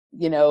that,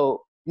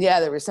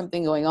 there was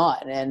something going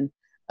on. And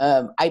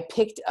I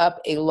picked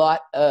up a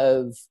lot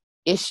of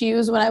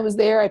issues when I was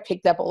there. I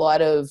picked up a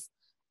lot of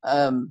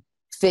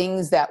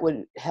things that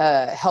would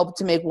help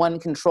to make one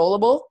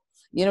controllable.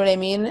 You know what I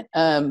mean?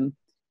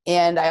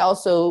 And I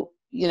also,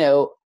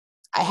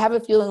 I have a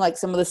feeling like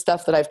some of the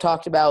stuff that I've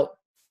talked about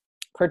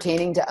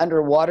pertaining to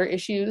underwater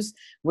issues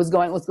was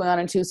going on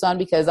in Tucson,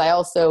 because I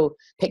also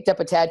picked up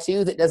a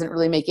tattoo that doesn't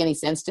really make any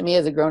sense to me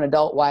as a grown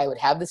adult why I would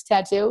have this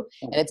tattoo.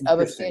 And it's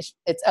of a fish.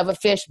 It's of a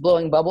fish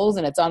blowing bubbles,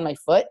 and it's on my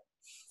foot.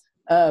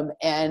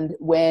 And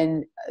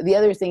when the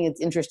other thing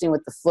that's interesting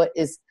with the foot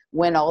is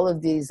when all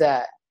of these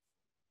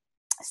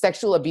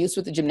sexual abuse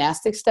with the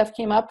gymnastics stuff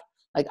came up,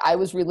 like I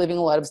was reliving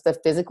a lot of stuff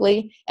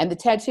physically, and the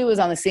tattoo was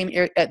on the same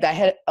area that I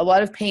had a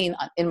lot of pain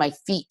in my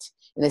feet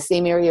in the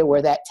same area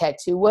where that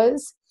tattoo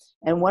was.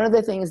 And one of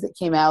the things that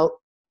came out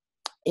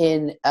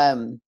in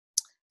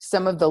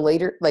some of the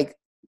later, like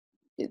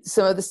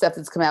some of the stuff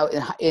that's come out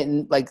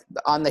in like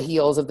on the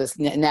heels of this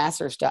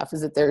Nasser stuff,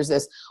 is that there's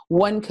this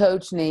one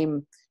coach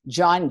named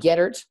John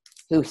Gettert,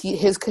 who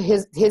his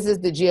is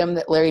the gym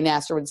that Larry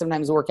Nasser would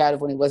sometimes work out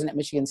of when he wasn't at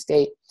Michigan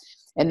State.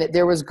 And that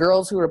there was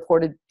girls who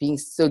reported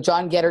so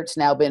John Gettert's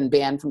now been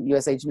banned from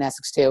USA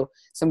Gymnastics too.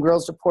 Some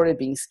girls reported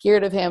being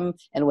scared of him,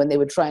 and when they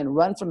would try and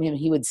run from him,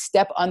 he would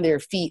step on their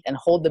feet and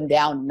hold them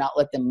down and not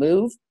let them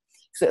move.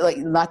 So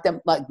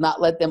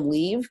not let them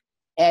leave.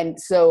 And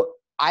so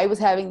I was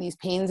having these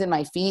pains in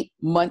my feet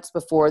months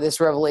before this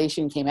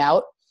revelation came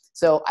out.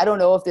 So I don't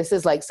know if this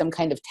is like some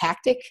kind of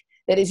tactic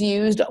that is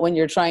used when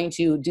you're trying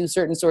to do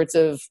certain sorts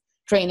of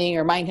training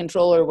or mind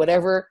control or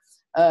whatever.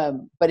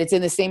 But it's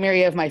in the same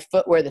area of my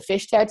foot where the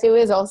fish tattoo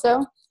is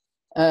also.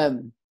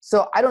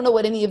 So I don't know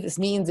what any of this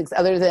means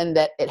other than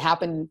that it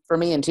happened for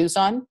me in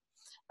Tucson.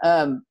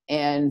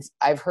 And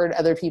I've heard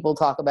other people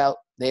talk about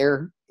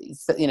their,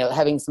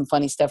 having some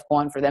funny stuff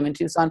going for them in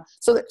Tucson.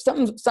 So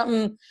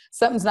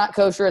something's not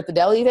kosher at the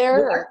deli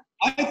there. Well,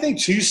 I think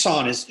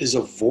Tucson is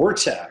a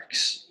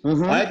vortex.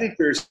 Mm-hmm. I think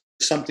there's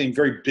something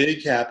very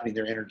big happening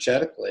there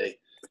energetically.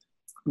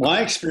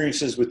 My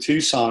experiences with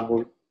Tucson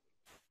were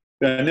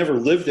I never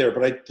lived there,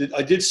 but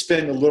I did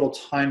spend a little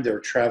time there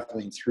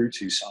traveling through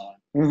Tucson.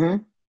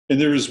 Mm-hmm.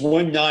 And there was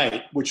one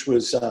night, which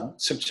was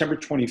September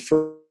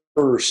 21st,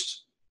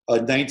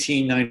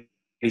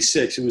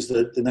 1996. It was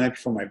the night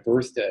before my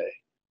birthday.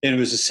 And it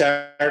was a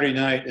Saturday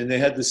night, and they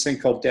had this thing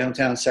called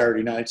Downtown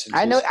Saturday Nights.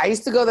 I know. I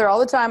used to go there all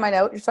the time. I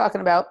know what you're talking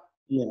about.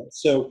 Yeah.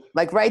 So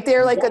like right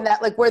there, like in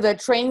that, like where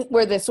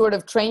the sort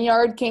of train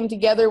yard came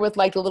together with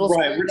like the little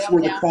right,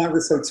 where the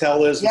Congress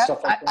Hotel is and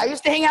stuff like that. I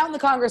used to hang out in the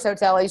Congress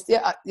Hotel. I used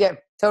to, yeah,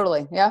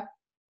 totally, yeah.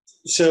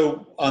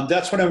 So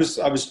that's when I was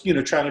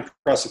traveling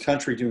across the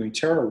country doing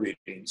tarot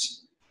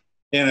readings,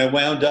 and I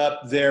wound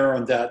up there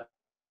on that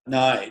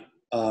night,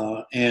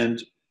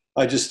 and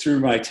I just threw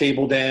my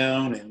table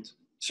down and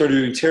started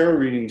doing tarot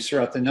readings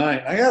throughout the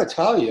night. I got to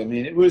tell you, I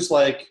mean, it was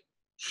like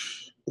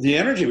the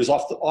energy was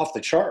off the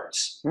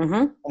charts. Mm-hmm.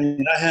 I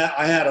mean,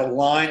 I had a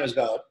line. It was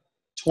about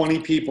 20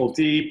 people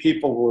deep.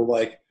 People were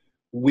like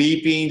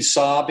weeping,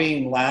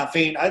 sobbing,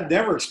 laughing. I'd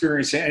never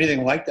experienced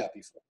anything like that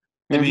before.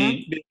 Mm-hmm. I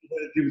mean,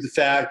 due to the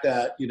fact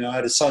that I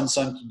had a sun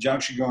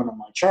conjunction going on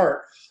my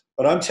chart,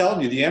 but I'm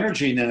telling you, the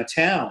energy in that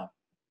town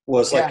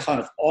was like kind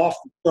of off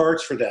the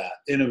charts for that,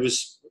 and it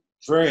was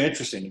very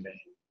interesting to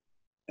me.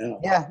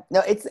 Yeah.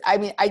 No, it's. I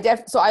mean,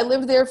 so I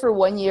lived there for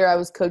 1 year. I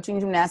was coaching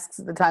gymnastics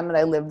at the time that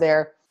I lived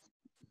there.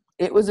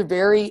 It was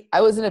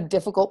I was in a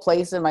difficult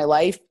place in my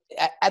life.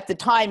 At the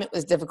time, it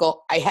was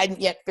difficult. I hadn't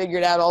yet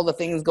figured out all the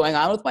things going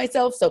on with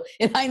myself. So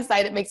in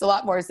hindsight, it makes a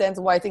lot more sense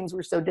why things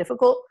were so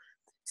difficult.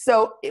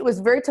 So it was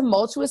very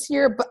tumultuous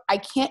here, but I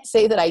can't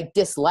say that I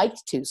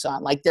disliked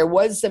Tucson. Like there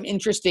was some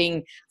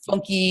interesting,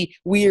 funky,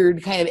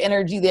 weird kind of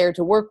energy there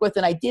to work with.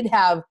 And I did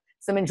have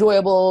some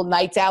enjoyable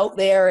nights out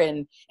there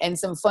and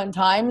some fun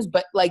times.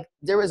 But like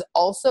there was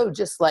also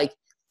just like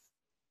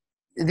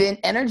the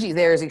energy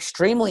there is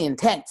extremely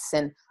intense.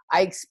 And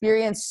I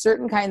experienced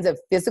certain kinds of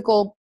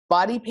physical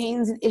body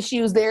pains and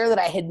issues there that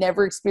I had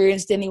never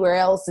experienced anywhere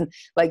else. And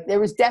like, there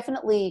was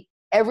definitely,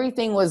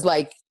 everything was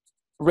like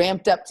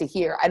ramped up to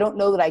here. I don't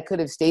know that I could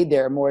have stayed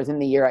there more than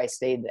the year I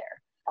stayed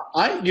there.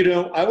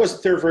 I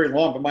wasn't there very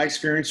long, but my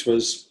experience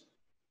was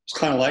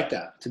kind of like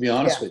that, to be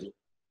honest with you.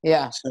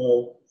 Yeah.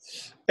 So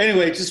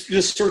anyway,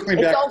 just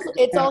circling back.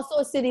 It's also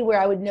a city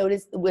where I would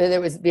notice where there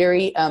was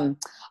very,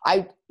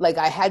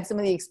 I had some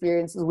of the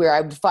experiences where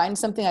I would find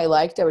something I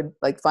liked. I would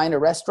like find a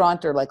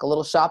restaurant or like a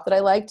little shop that I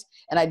liked,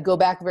 and I'd go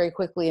back very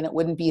quickly and it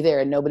wouldn't be there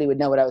and nobody would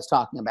know what I was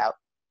talking about.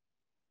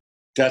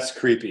 That's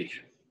creepy.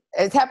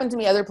 It's happened to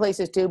me other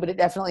places too, but it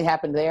definitely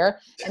happened there.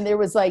 And there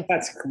was like,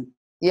 that's creepy.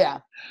 Yeah.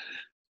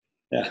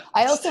 Yeah.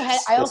 I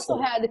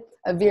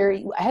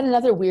had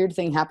another weird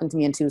thing happen to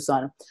me in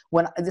Tucson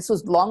this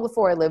was long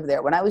before I lived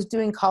there. When I was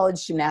doing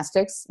college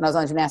gymnastics, and I was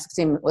on a gymnastics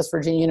team at West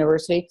Virginia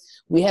University,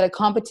 we had a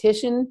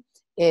competition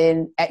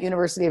at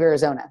University of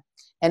Arizona,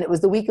 and it was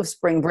the week of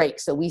spring break.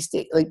 So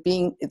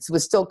it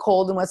was still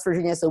cold in West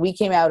Virginia. So we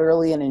came out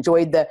early and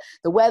enjoyed the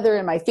weather,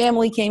 and my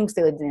family came because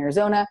they lived in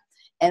Arizona,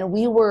 and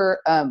we were,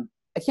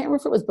 I can't remember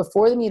if it was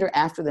before the meet or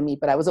after the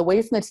meet, but I was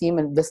away from the team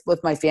and just with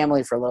my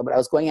family for a little bit. I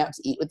was going out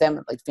to eat with them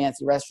at like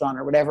fancy restaurant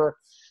or whatever.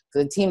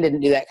 So the team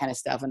didn't do that kind of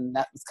stuff, and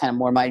that was kind of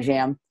more my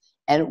jam.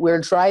 And we're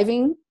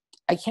driving.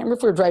 I can't remember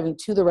if we were driving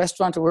to the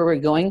restaurant or where we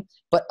were going,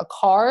 but a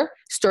car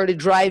started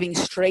driving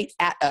straight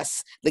at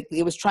us. Like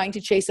it was trying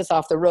to chase us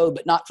off the road,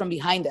 but not from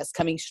behind us,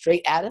 coming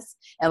straight at us.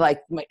 And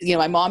like,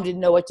 my mom didn't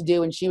know what to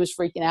do, and she was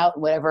freaking out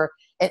and whatever.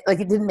 And like,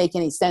 it didn't make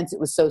any sense. It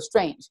was so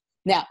strange.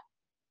 Now,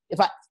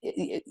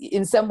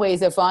 in some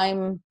ways, if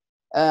I'm,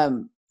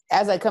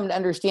 as I come to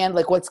understand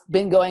like what's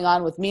been going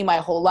on with me my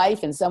whole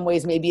life, in some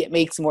ways, maybe it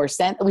makes more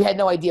sense. We had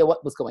no idea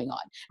what was going on.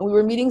 And we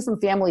were meeting some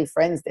family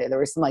friends there. There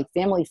were some like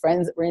family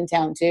friends that were in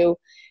town too.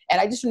 And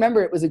I just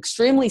remember it was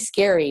extremely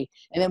scary.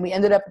 And then we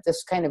ended up at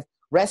this kind of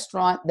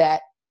restaurant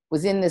that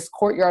was in this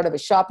courtyard of a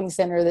shopping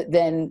center that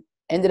then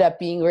ended up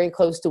being very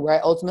close to where I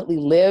ultimately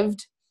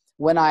lived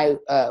where I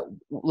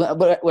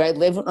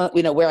lived,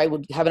 where I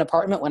would have an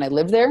apartment when I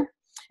lived there.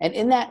 And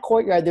in that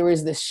courtyard, there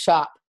was this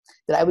shop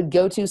that I would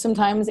go to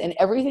sometimes, and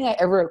everything I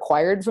ever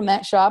acquired from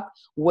that shop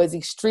was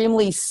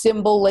extremely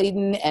symbol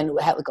laden and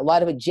had like a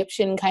lot of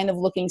Egyptian kind of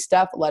looking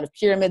stuff, a lot of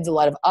pyramids, a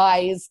lot of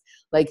eyes.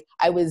 Like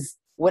I was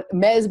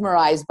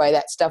mesmerized by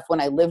that stuff when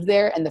I lived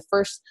there.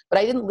 But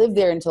I didn't live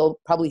there until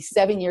probably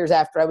 7 years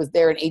after I was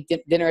there and ate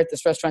dinner at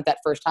this restaurant that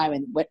first time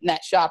and went in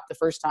that shop the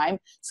first time.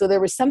 So there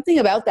was something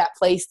about that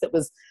place that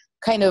was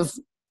kind of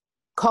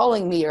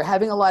calling me or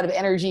having a lot of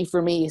energy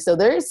for me. So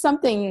there's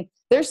something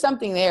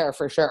there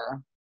for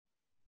sure.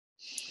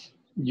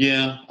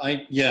 Yeah.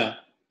 I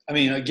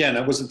mean, again,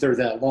 I wasn't there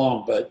that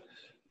long, but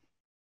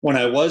when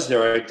I was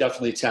there, I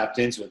definitely tapped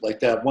into it. Like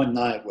that one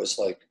night was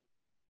like,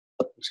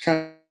 it was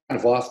kind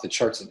of off the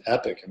charts and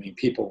epic. I mean,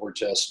 people were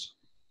just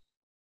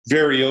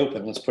very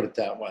open. Let's put it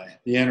that way.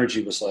 The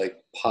energy was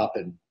like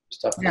popping.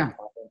 Stuff. Yeah.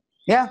 Popping.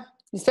 Yeah.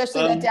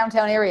 Especially that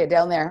downtown area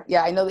down there.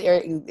 Yeah. I know the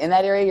area in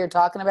that area you're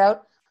talking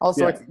about. All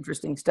sorts of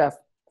interesting stuff.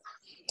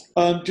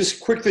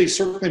 Just quickly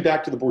circling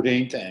back to the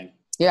Bourdain thing.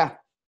 Yeah.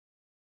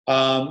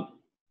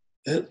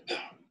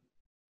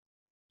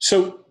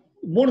 So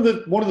one of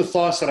the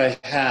thoughts that I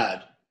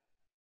had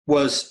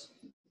was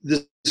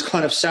this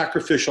kind of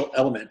sacrificial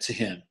element to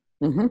him.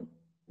 Mm-hmm.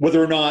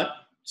 Whether or not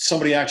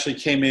somebody actually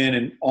came in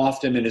and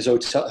offed him in his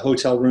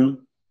hotel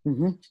room,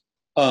 mm-hmm.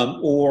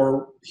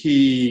 Or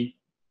he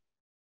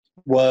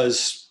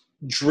was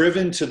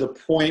driven to the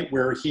point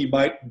where he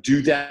might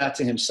do that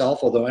to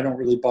himself, although I don't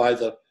really buy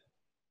the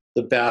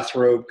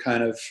bathrobe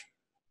kind of,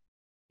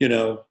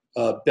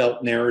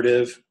 belt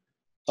narrative.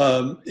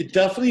 It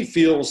definitely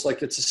feels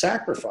like it's a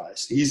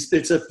sacrifice.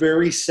 It's a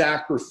very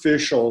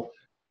sacrificial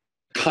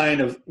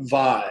kind of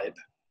vibe.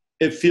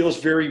 It feels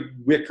very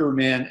Wicker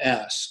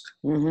Man-esque.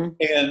 Mm-hmm.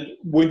 And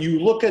when you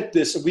look at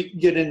this, we can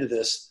get into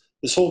this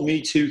whole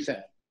Me Too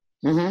thing.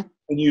 Mm-hmm.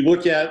 When you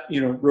look at,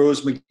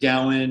 Rose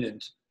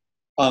McGowan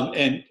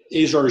and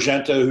Asia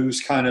Argento, who's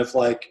kind of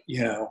like,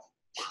 new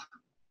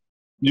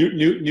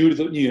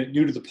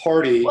to the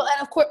party. Well,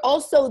 and of course,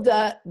 also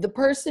the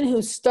person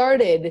who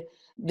started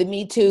the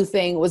Me Too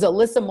thing was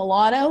Alyssa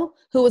Milano,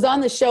 who was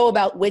on the show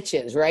about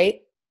witches,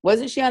 right?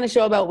 Wasn't she on a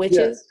show about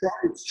witches? Yeah,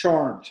 it's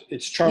Charmed.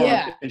 It's Charmed.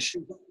 Yeah. And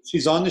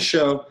she's on the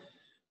show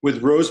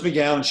with Rose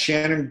McGowan,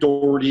 Shannon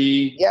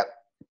Doherty. Yep.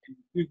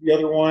 Who's the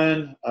other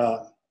one?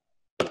 I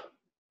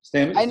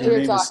knew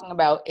you were talking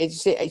about.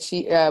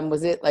 She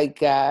was it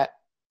like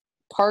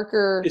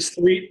Parker? It's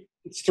three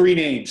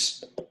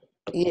names.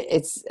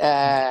 It's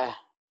Dunn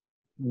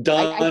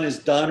is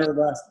Dunn or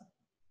less.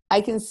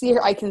 I can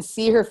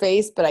see her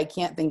face, but I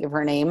can't think of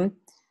her name.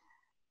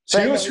 So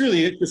you know what's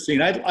really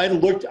interesting? I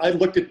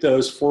looked at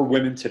those 4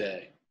 women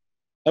today.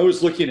 I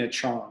was looking at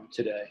Charm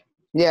today.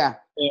 Yeah.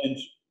 And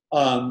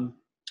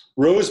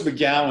Rose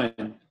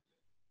McGowan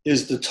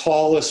is the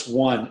tallest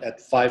one at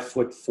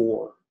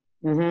 5'4".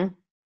 Mm-hmm.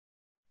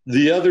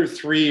 The other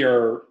 3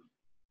 are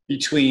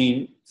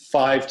between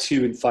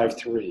 5'2" and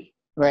 5'3".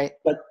 Right.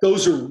 But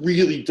those are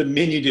really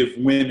diminutive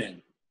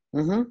women.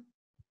 Mm-hmm.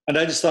 And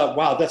I just thought,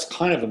 wow, that's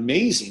kind of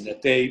amazing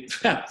that they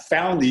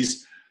found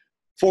these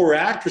 4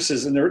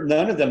 actresses, and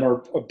none of them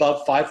are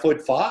above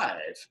 5'5".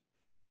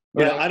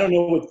 Right. I don't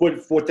know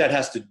what that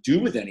has to do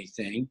with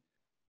anything,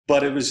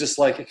 but it was just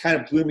like, it kind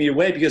of blew me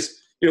away because,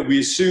 we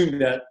assume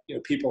that,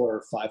 people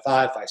are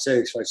 5'5",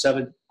 5'6",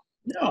 5'7".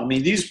 No, I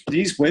mean,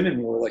 these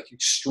women were like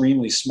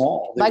extremely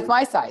small. Like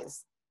my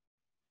size.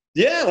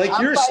 Yeah, like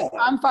your size.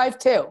 I'm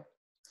 5'2".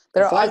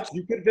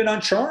 You could have been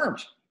on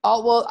Charmed.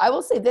 Oh, well, I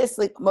will say this,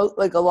 most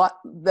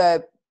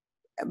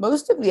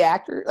of the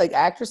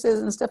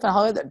actresses and stuff in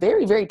Hollywood, they're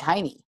very, very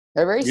tiny.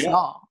 They're very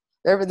small.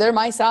 They're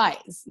my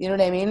size. You know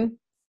what I mean?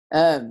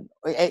 And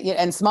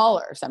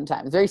smaller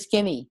sometimes, very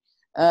skinny.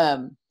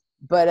 And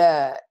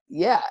they're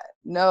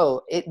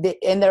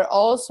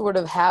all sort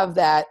of have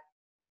that,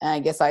 and I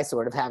guess I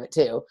sort of have it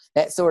too,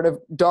 that sort of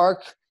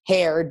dark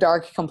hair,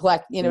 dark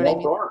complexion, you know what I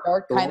mean?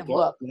 Dark kind of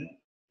look.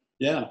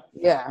 Yeah.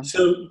 Yeah.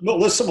 So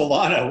Melissa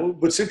Milano,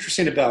 what's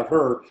interesting about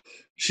her,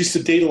 she used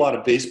to date a lot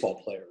of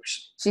baseball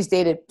players. She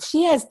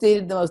has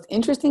dated the most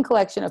interesting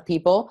collection of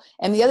people.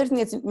 And the other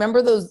thing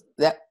remember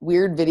that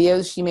weird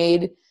videos she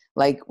made,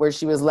 like where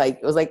she was like,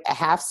 it was like a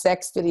half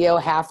sex video,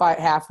 half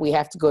we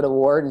have to go to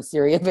war in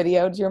Syria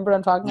video. Do you remember what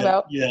I'm talking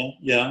about?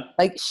 Yeah.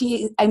 Like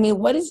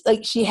what is,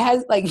 like, she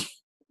has, like,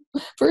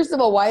 first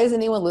of all, why is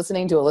anyone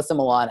listening to Alyssa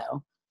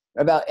Milano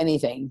about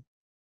anything?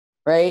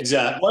 Right?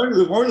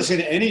 Exactly. We're listening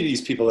to any of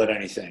these people at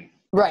anything.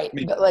 Right. I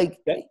mean, but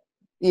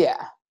yeah.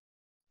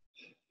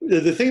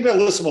 The thing about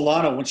Alyssa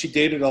Milano, when she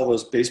dated all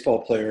those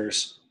baseball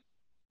players,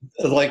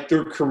 like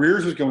their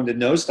careers was going to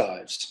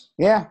nosedives.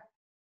 Yeah.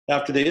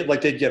 After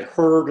they'd get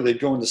hurt or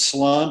they'd go into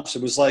slumps.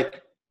 It was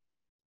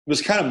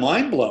kind of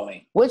mind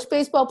blowing. Which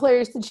baseball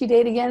players did she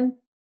date again?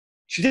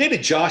 She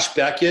dated Josh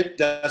Beckett.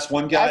 That's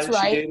one guy. That's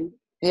right. She dated.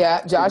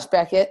 Yeah, Josh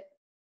Beckett.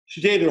 She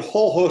dated a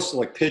whole host of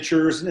like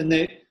pitchers, and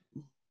then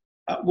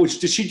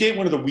did she date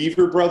one of the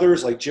Weaver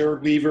brothers, like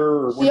Jared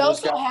Weaver, or one of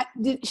those guys?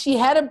 She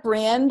had a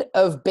brand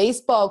of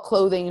baseball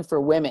clothing for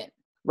women,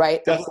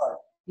 right? That's right.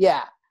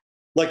 Yeah.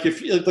 Like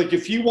if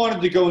you wanted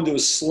to go into a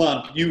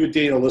slump, you would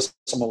date Alyssa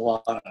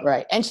Milano.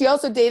 Right. And she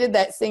also dated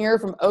that singer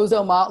from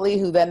Ozo Motley,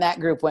 who then that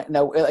group went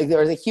they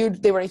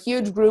were a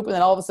huge group, and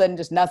then all of a sudden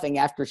just nothing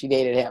after she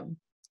dated him.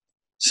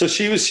 So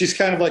she's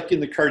kind of like in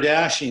the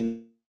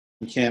Kardashian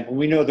camp, and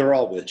we know they're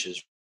all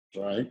witches,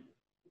 right?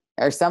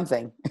 Or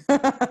something.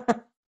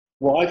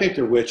 Well, I think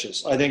they're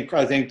witches. I think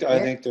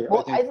they're.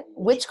 Well, I think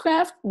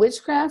witchcraft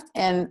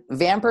and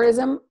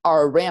vampirism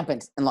are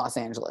rampant in Los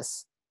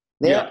Angeles.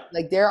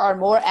 There are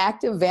more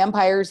active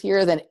vampires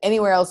here than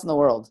anywhere else in the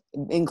world,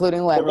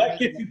 including that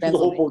gets you to the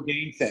whole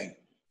Bourdain thing.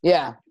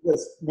 Yeah.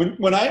 Because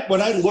when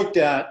I looked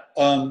at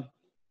the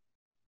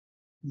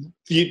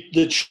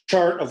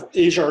chart of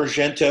Asia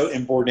Argento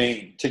and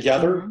Bourdain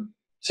together,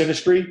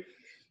 Sinistry,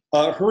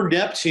 her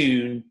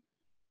Neptune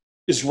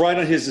is right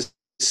on his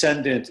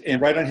ascendant and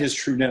right on his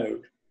true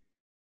node,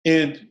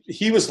 and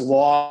he was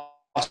lost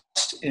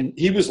in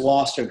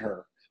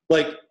her.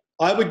 Like,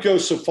 I would go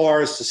so far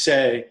as to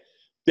say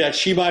that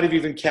she might have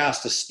even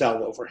cast a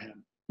spell over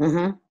him.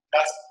 Mm-hmm.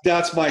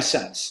 That's my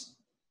sense.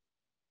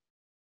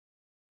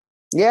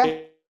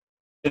 Yeah.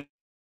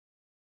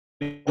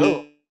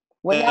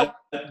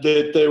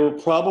 that they were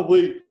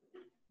probably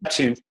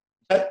watching.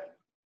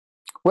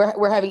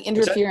 We're having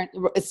interference.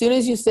 As soon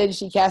as you said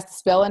she cast a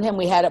spell on him,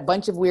 we had a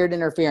bunch of weird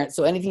interference.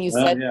 So anything you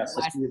said in the last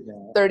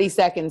 30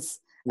 seconds.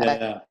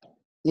 Yeah.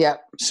 Yeah.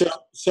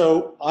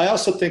 So I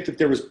also think that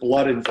there was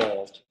blood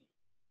involved.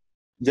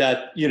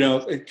 That,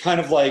 it kind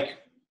of like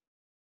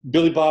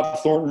Billy Bob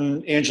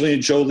Thornton,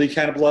 Angelina Jolie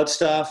kind of blood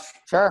stuff.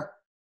 Sure.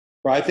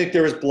 I think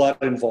there was blood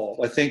involved.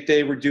 I think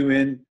they were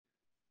doing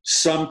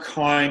some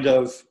kind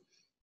of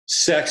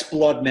sex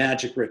blood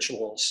magic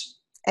rituals.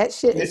 That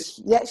shit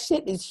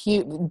is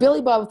huge.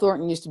 Billy Bob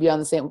Thornton used to be on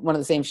the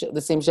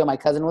same show my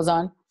cousin was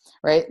on,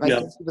 right?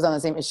 She was on the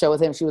same show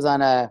with him. She was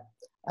on I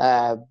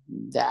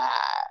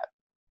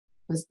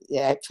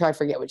try to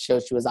forget what show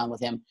she was on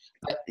with him,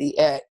 but he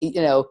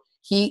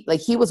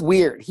was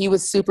weird. He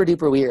was super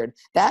duper weird.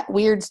 That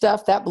weird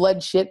stuff, that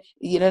blood shit.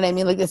 You know what I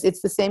mean? Like this,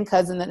 it's the same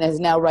cousin that is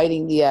now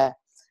writing the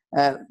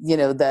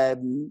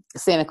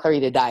Santa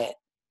Clarita Diet,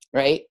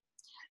 right?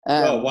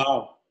 Oh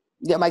wow.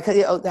 Yeah, my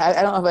cousin.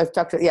 I don't know if I've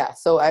talked to. Yeah,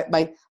 so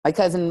my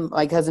cousin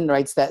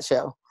writes that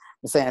show,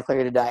 the Santa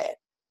Clarita Diet.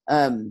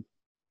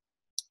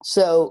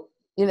 So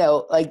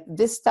like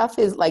this stuff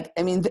is like,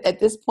 I mean, at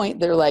this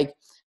point they're like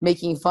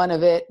making fun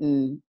of it,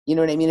 and you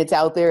know what I mean. It's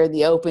out there in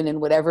the open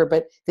and whatever.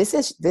 But this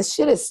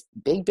shit is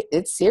big.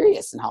 It's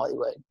serious in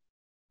Hollywood.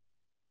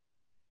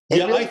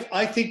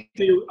 I think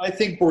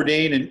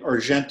Bourdain and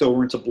Argento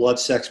were into blood,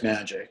 sex,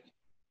 magic.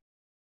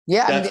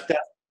 Yeah,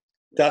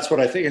 that's what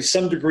I think. And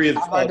some degree of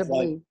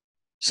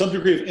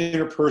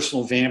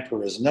interpersonal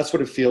vampirism. That's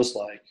what it feels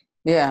like.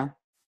 Yeah.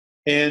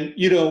 And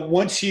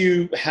once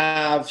you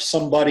have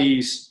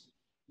somebody's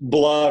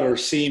blood or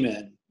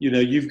semen,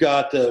 you've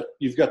got the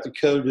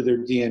code to their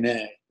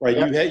DNA, right?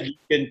 Yep.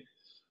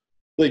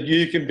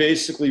 You can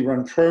basically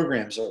run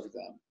programs over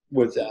them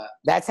with that.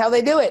 That's how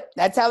they do it.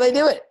 I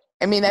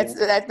mean,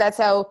 that's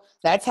how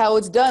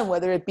it's done.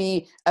 Whether it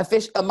be a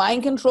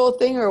mind control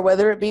thing, or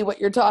whether it be what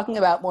you're talking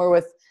about more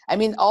with. I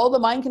mean, all the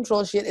mind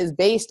control shit is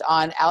based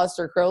on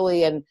Aleister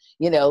Crowley and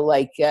L.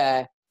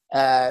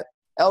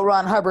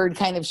 Ron Hubbard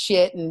kind of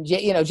shit, and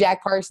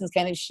Jack Parsons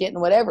kind of shit,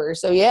 and whatever.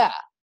 So yeah.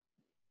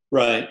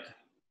 Right.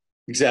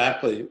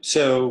 Exactly.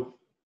 So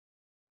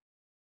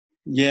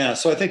yeah.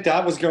 So I think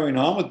that was going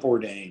on with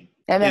Bourdain.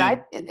 And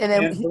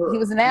then he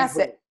was an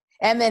asset.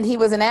 And then he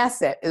was an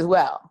asset as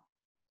well.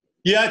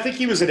 Yeah, I think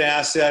he was an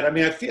asset. I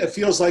mean, it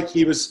feels like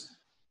he's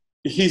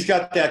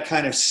got that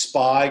kind of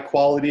spy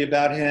quality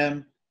about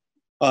him,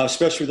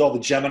 especially with all the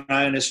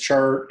Gemini in his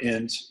chart,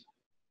 and his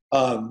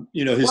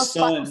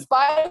son.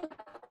 Spy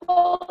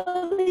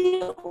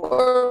quality,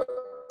 or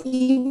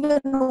even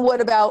what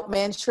about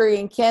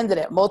Manchurian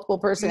Candidate, multiple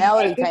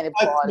personality kind of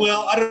quality?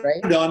 Well, I don't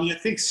know. I mean, I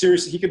think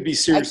seriously, he could be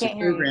seriously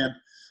programmed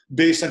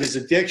based on his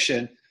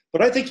addiction.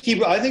 But I think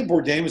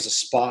Bourdain was a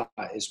spy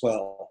as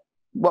well.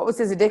 What was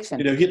his addiction?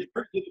 He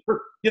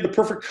had the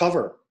perfect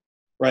cover,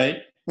 right?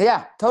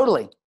 Yeah,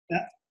 totally.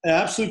 An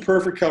absolute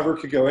perfect cover,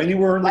 could go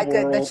anywhere in the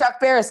world. Like the Chuck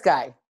Barris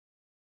guy.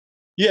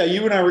 Yeah,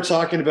 you and I were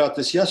talking about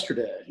this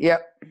yesterday.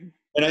 Yep.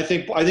 And I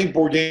think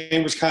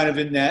Bourdain was kind of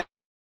in that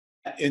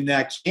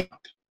camp,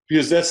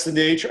 because that's the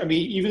nature. I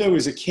mean, even though he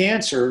was a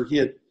Cancer, he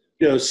had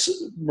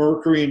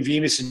Mercury and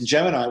Venus and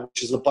Gemini,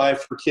 which is the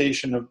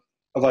bifurcation of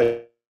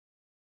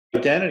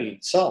identity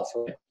itself,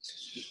 right?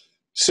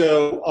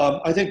 So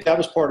I think that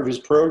was part of his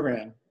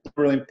program,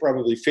 really,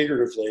 probably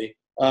figuratively.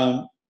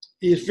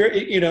 He's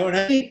very, and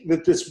I think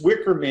that this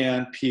Wicker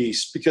Man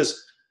piece,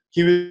 because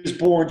he was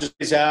born just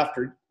days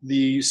after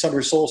the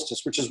summer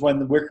solstice, which is when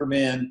the Wicker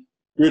Man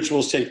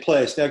rituals take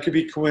place. Now, it could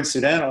be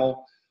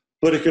coincidental,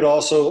 but it could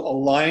also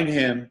align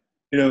him,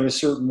 in a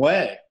certain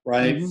way,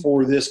 right, mm-hmm.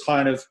 for this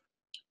kind of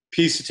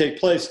piece to take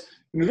place.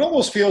 And it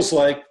almost feels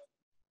like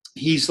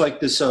he's like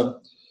this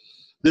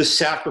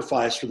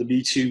sacrifice for the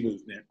Me Too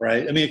movement,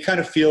 right? I mean, it kind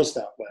of feels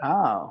that way.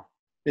 Oh.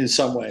 In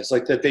some ways,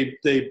 like that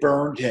they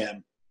burned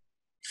him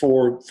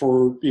for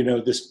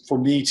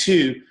Me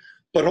Too.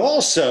 But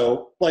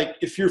also, like,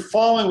 if you're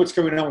following what's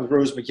going on with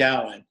Rose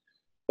McGowan,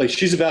 like,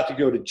 she's about to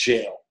go to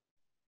jail.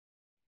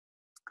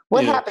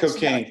 What happened?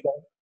 Cocaine.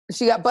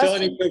 She got busted.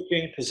 Felony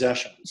cocaine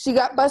possession. She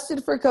got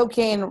busted for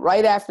cocaine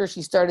right after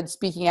she started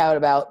speaking out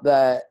about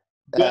the.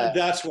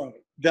 That's right.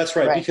 That's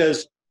right.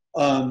 Because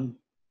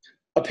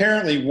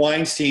apparently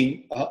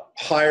Weinstein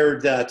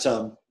hired that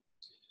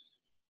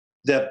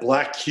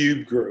Black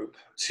Cube group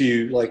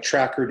to like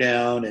track her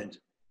down, and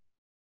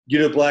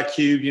Black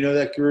Cube,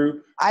 that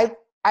group. I've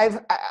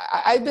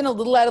been a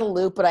little out of the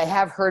loop, but I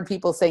have heard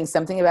people saying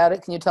something about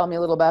it. Can you tell me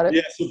a little about it?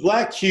 Yeah, so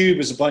Black Cube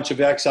is a bunch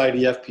of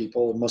ex-IDF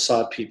people,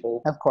 Mossad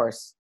people. Of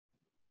course.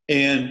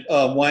 And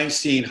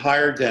Weinstein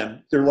hired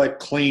them. They're like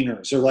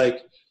cleaners. They're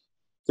like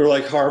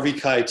Harvey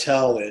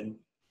Keitel and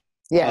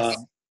yes,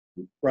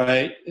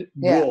 right,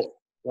 yeah. Wolf,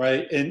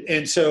 right,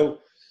 and so,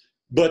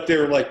 but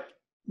they're like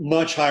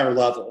much higher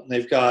level. And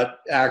they've got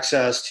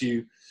access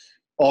to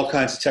all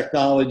kinds of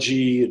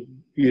technology. And,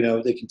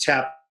 they can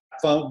tap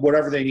phone,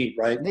 whatever they need,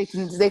 right? They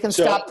can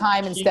stop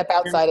time and step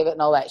outside of it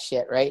and all that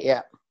shit, right?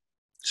 Yeah.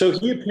 So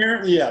he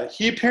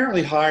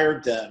apparently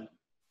hired them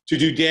to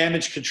do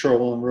damage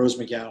control on Rose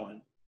McGowan.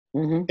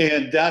 Mm-hmm.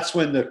 And that's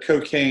when the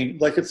cocaine,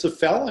 like it's a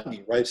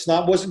felony, right?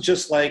 Wasn't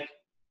just like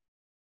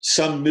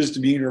some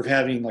misdemeanor of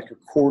having like a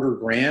quarter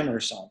gram or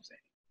something.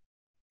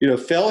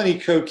 Felony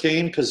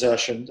cocaine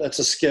possession, that's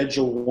a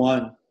Schedule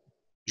I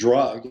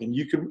drug. And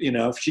you can,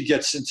 if she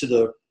gets into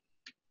the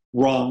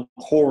wrong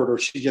court or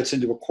she gets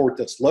into a court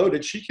that's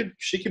loaded, she can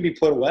be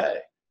put away.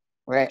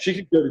 Right. She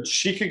could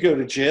go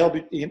to jail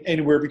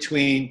anywhere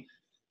between,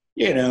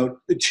 2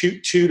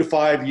 to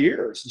 5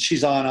 years, and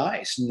she's on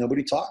ice and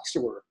nobody talks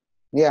to her.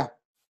 Yeah.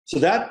 So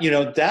that,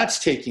 that's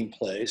taking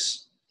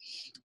place.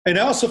 And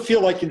I also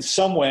feel like in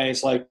some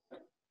ways, like,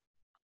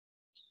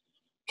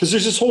 because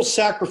there's this whole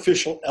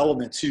sacrificial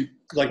element to,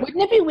 like.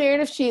 Wouldn't it be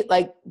weird if she,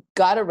 like,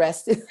 got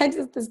arrested?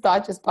 This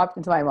thought just popped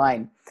into my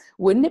mind.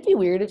 Wouldn't it be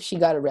weird if she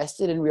got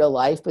arrested in real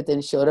life, but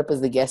then showed up as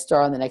the guest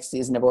star on the next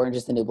season of Orange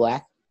is the New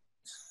Black?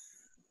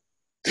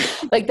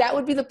 Like, that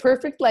would be the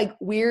perfect, like,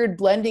 weird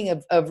blending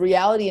of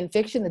reality and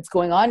fiction that's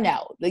going on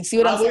now. Like, see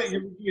what I'm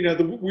saying?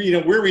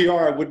 Where we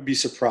are, I wouldn't be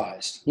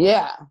surprised.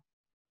 Yeah.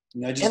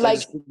 And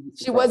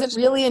She wasn't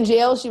really in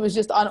jail. She was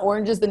just on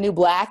Orange is the New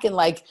Black. And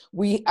like,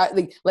 we are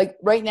like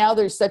right now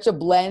there's such a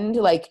blend,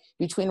 like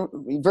between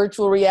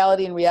virtual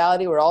reality and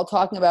reality. We're all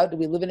talking about, do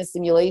we live in a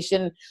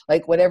simulation?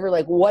 Like whatever,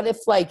 like what if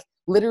like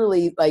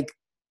literally like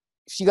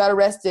she got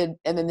arrested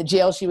and then the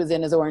jail she was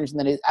in is Orange. And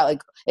then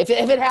like, if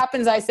it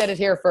happens, I said it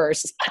here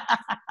first.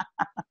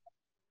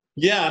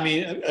 Yeah. I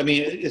mean,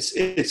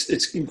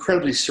 it's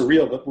incredibly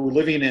surreal, but we're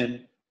living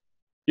in,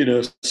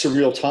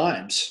 surreal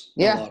times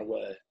in a lot of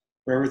ways.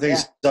 Where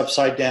everything's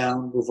upside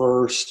down,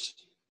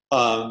 reversed.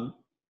 And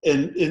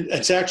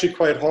it's actually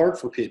quite hard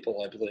for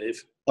people, I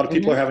believe. A lot of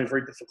people are having a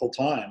very difficult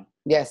time.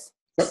 Yes.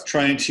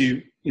 Trying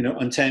to,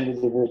 untangle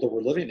the world that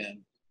we're living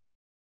in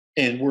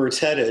and where it's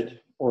headed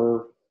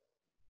or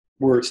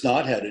where it's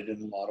not headed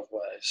in a lot of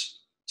ways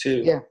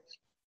too. Yeah.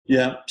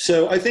 Yeah.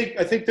 So I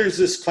think there's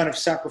this kind of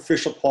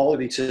sacrificial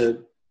quality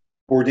to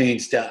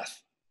Bourdain's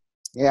death.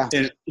 Yeah.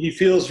 And he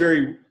feels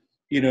very,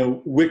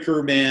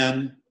 Wicker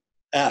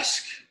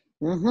Man-esque.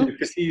 Mm-hmm.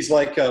 Because he's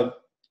like I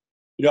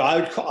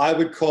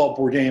would call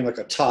Bourdain like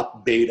a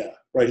top beta,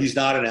 right? He's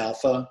not an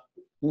alpha.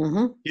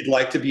 Mm-hmm. He'd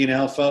like to be an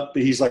alpha,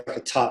 but he's like a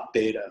top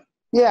beta.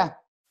 Yeah.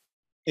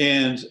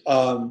 And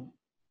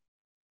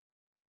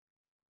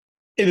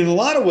in a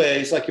lot of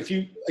ways, like if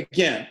you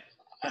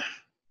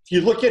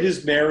look at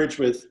his marriage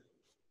with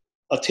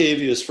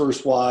Octavia's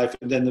first wife,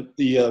 and then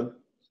the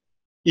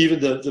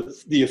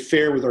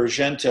affair with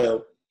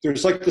Argento,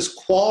 there's like this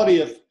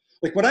quality of,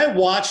 like when I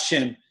watched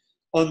him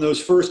on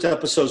those first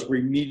episodes where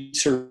he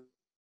meets her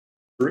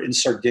in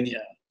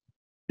Sardinia,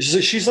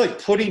 she's like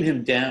putting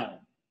him down.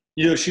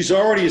 She's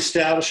already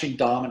establishing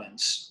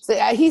dominance. So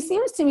he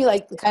seems to me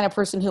like the kind of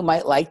person who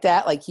might like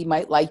that. Like he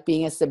might like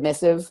being a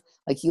submissive.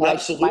 Like he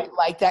might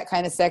like that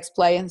kind of sex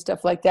play and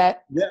stuff like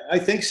that. Yeah, I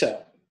think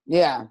so.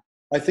 Yeah.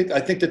 I think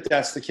that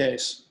that's the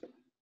case.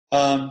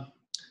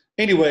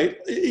 Anyway,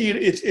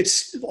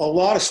 it's a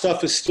lot of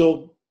stuff is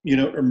still,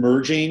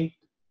 emerging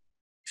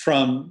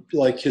from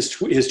like his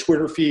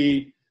Twitter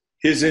feed,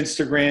 his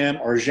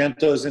Instagram,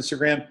 Argento's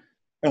Instagram,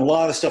 and a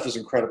lot of stuff is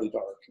incredibly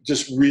dark.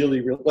 Just really,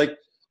 really, like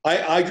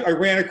I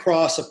ran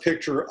across a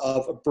picture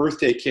of a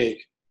birthday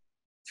cake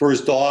for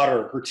his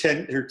daughter, her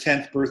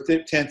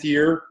 10th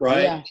year,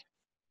 right? Yeah.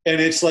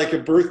 And it's like a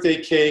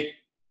birthday cake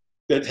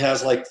that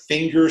has like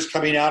fingers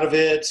coming out of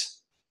it,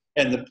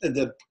 and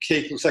the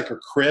cake looks like a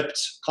crypt,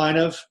 kind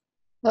of.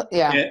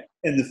 Yeah.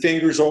 And the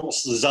fingers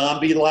almost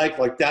zombie-like.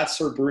 Like that's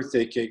her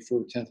birthday cake for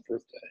her 10th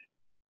birthday.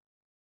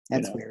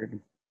 That's weird.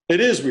 It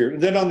is weird.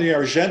 And then on the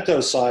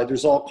Argento side,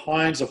 there's all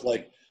kinds of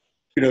like,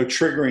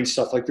 triggering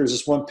stuff. Like there's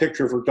this one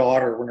picture of her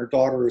daughter when her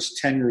daughter is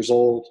 10 years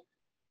old,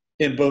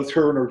 and both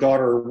her and her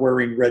daughter are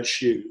wearing red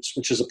shoes,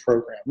 which is a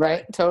program.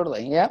 Right.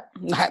 Totally. Yep.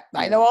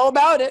 I know all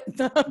about it.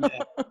 Yeah.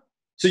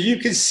 So you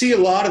can see a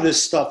lot of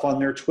this stuff on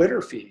their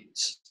Twitter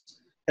feeds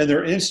and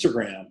their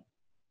Instagram.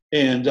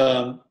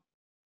 And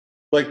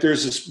like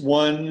there's this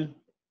one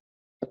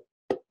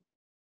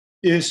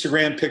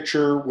Instagram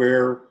picture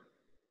where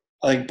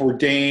I think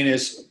Bourdain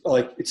is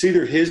like, it's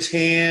either his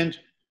hand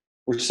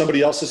or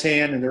somebody else's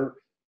hand, and they're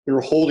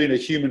holding a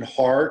human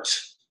heart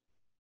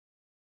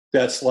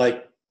that's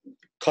like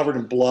covered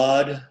in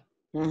blood.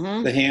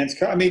 Mm-hmm. The hands,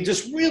 I mean,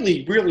 just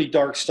really, really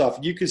dark stuff.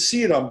 You can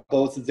see it on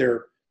both of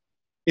their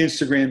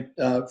Instagram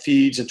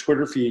feeds and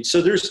Twitter feeds.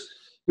 So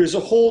there's a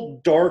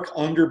whole dark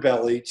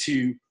underbelly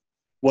to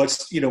what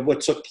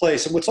took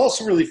place. And what's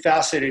also really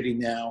fascinating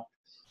now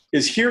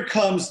is here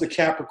comes the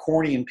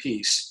Capricornian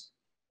piece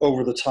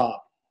over the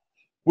top,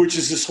 which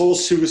is this whole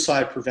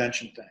suicide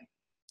prevention thing.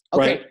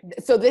 Okay.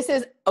 Right? So this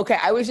is, okay.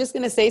 I was just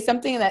going to say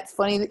something, and that's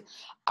funny.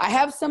 I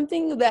have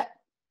something that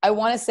I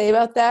want to say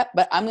about that,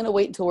 but I'm going to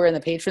wait until we're in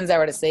the patrons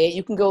hour to say it.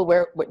 You can go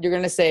where what you're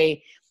going to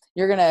say.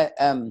 You're going to,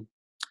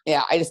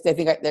 I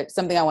think there's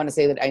something I want to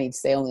say that I need to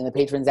say only in the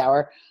patrons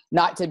hour,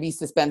 not to be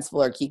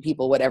suspenseful or keep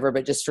people, whatever,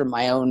 but just from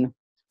my own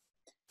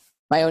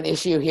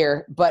issue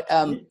here. But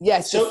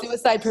yes, the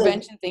suicide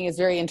prevention thing is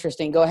very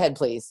interesting. Go ahead,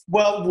 please.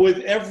 Well, with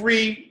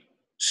every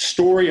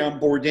story on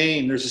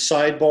Bourdain, there's a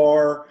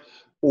sidebar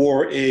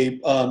or a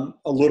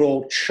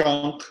little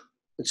chunk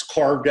that's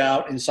carved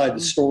out inside the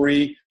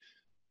story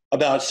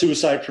about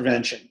suicide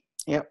prevention.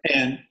 Yep.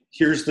 And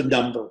here's the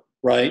number,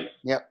 right?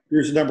 Yep.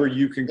 Here's the number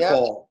you can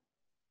call.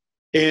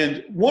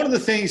 And one of the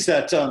things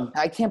that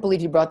I can't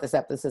believe you brought this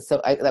up. This is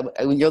so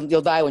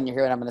you'll die when you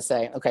hear what I'm going to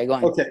say. Okay, go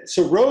on. Okay,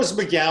 so Rose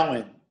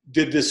McGowan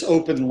did this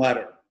open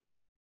letter,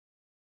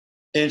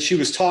 and she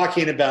was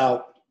talking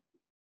about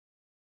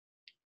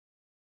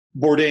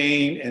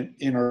Bourdain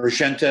and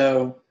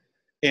Argento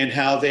and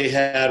how they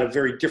had a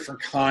very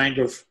different kind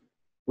of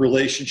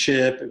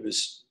relationship. It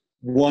was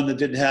one that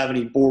didn't have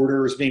any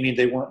borders, meaning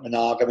they weren't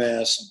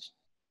monogamous,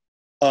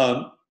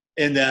 and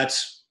that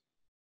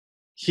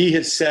he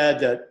had said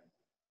that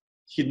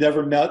he'd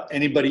never met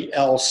anybody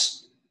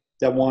else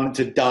that wanted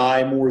to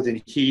die more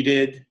than he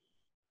did,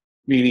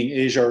 meaning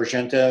Asia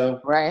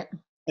Argento. Right.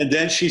 And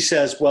then she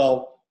says,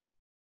 well,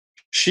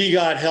 she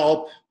got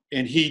help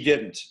and he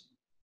didn't.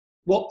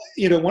 Well,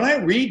 when I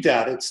read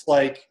that, it's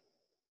like,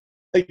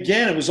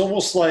 again, it was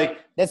almost like...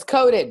 That's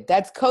coded.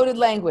 That's coded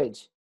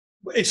language.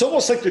 It's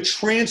almost like the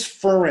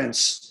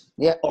transference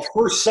of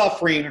her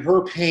suffering and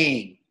her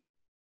pain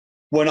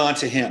went on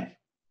to him.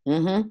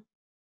 Mm-hmm.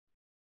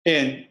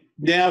 And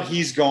now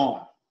he's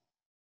gone,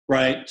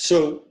 right?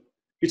 So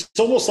it's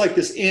almost like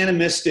this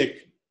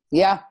animistic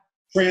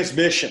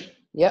transmission.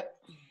 Yep.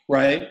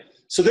 Right?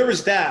 So there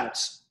was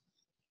that.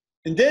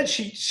 And then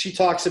she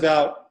talks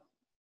about,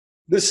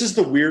 this is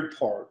the weird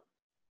part,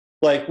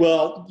 like,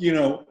 well,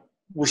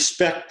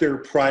 respect their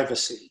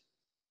privacy.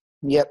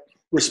 Yep.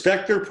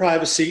 Respect their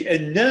privacy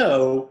and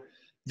know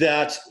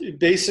that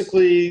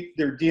basically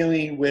they're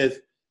dealing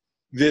with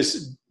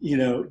this,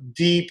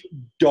 deep,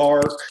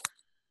 dark,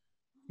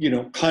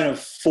 kind of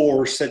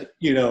force that,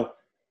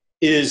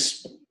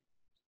 is,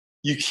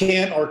 you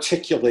can't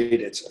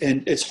articulate it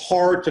and it's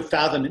hard to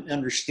fathom and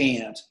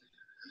understand,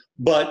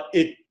 but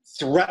it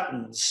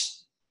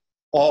threatens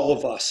all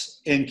of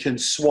us and can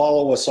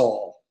swallow us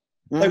all.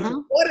 Mm-hmm.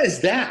 Like, what is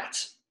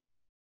that?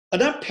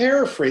 And I'm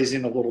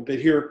paraphrasing a little bit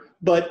here,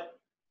 but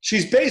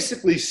she's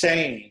basically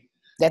saying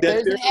that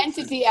there's an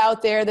entity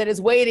out there that is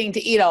waiting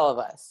to eat all of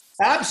us.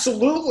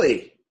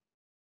 Absolutely.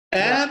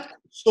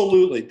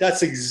 Absolutely.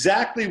 That's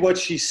exactly what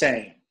she's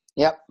saying.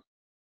 Yep.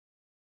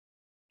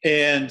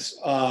 And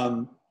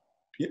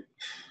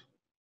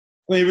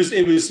it was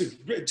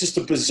just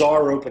a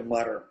bizarre open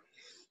letter.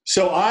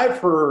 So I've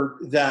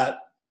heard that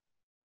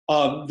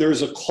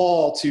there's a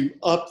call to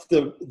up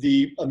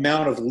the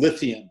amount of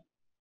lithium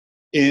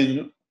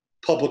in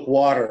public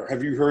water.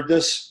 Have you heard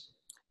this?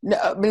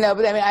 No,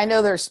 but I mean, I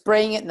know they're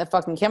spraying it in the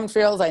fucking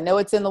chemtrails. I know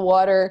it's in the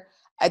water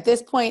at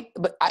this point,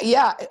 but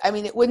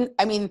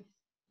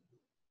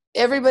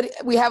everybody,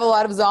 we have a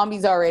lot of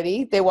zombies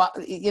already. They want,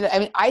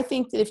 I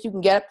think that if you can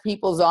get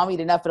people zombied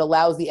enough, it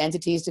allows the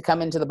entities to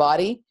come into the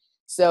body.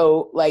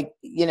 So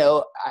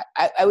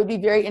I would be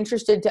very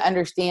interested to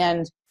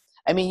understand,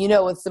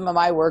 with some of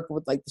my work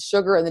with like the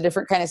sugar and the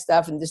different kind of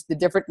stuff and just the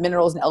different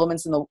minerals and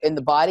elements in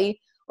the body,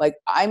 like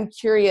I'm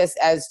curious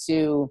as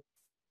to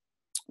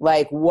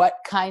like what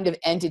kind of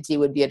entity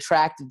would be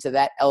attracted to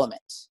that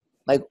element.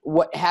 Like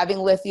what having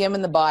lithium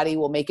in the body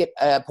will make it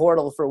a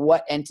portal for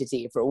what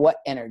entity, for what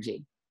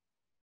energy,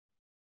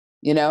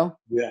 Yeah.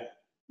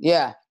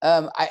 Yeah.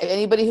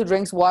 Anybody who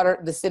drinks water,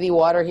 the city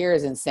water here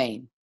is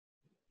insane.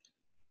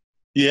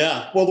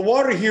 Yeah. Well, the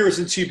water here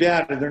isn't too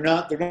bad, and they're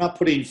not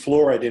putting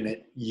fluoride in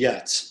it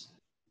yet.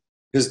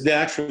 Because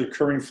naturally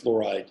occurring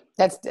fluoride.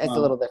 That's a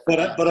little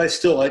different. But I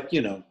still I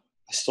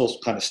still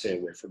kind of stay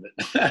away from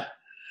it.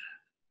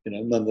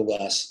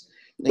 Nonetheless.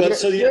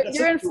 But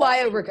you're in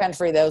flyover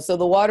country though, so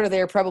the water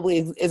there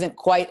probably isn't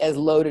quite as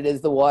loaded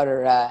as the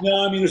water.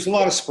 No, there's a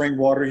lot of spring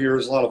water here.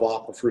 There's a lot of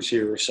aquifers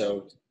here,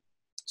 so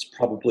it's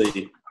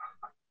probably,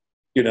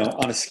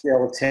 on a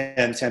scale of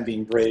 10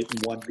 being great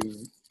and 1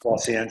 being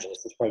Los Angeles,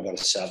 it's probably about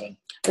a 7.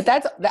 But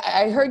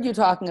I heard you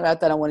talking about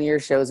that on one of your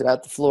shows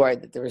about the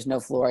fluoride, that there was no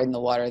fluoride in the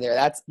water there.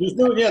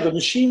 The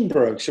machine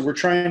broke, so we're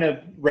trying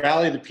to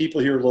rally the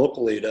people here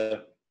locally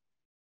to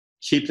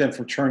keep them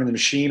from turning the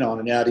machine on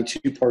and adding 2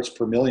 parts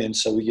per million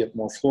so we get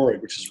more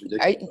fluoride, which is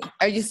ridiculous.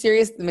 Are you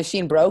serious? The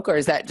machine broke, or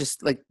is that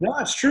just like... No,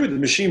 it's true. The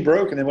machine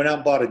broke and they went out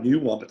and bought a new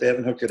one, but they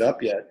haven't hooked it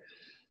up yet.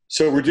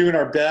 So we're doing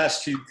our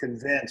best to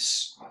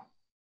convince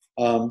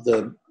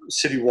the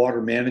city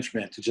water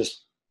management to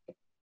just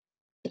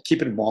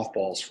keep it in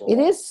mothballs for a while.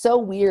 It is so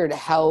weird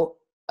how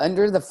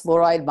under the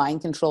fluoride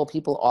mind control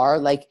people are.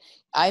 Like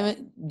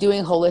I'm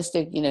doing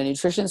holistic,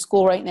 nutrition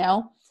school right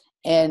now,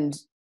 and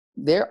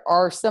there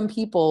are some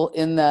people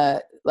in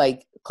the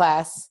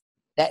class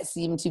that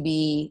seem to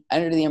be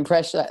under the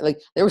impression that,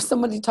 there was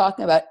somebody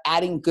talking about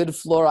adding good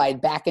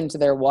fluoride back into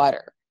their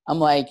water. I'm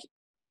like,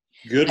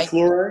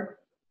 fluoride?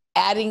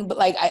 Adding, but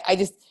I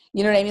just,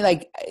 you know what I mean?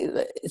 Like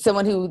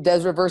someone who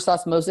does reverse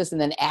osmosis and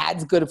then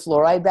adds good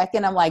fluoride back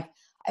in. I'm like,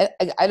 I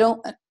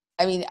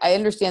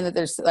understand that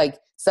there's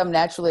some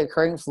naturally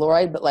occurring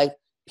fluoride, but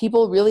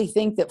people really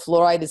think that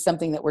fluoride is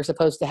something that we're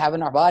supposed to have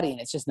in our body,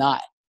 and it's just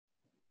not.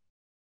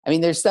 I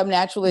mean, there's some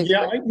naturally.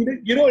 Yeah,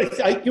 you know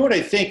what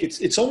I think?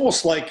 It's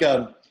almost like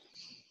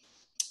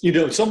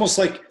it's almost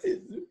like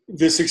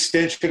this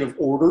extension of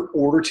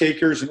order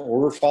takers and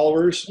order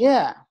followers.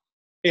 Yeah,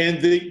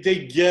 and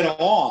they get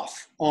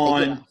off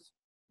on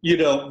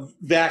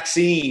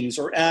vaccines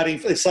or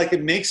adding. It's like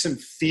it makes them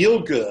feel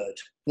good.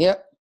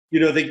 Yep.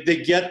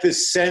 They get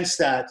this sense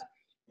that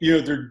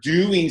they're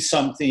doing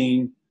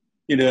something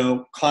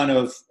kind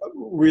of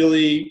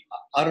really,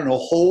 I don't know,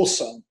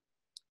 wholesome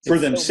for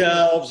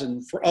themselves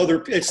and for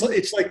other. It's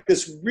like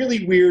this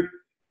really weird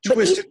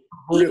twisted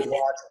logic.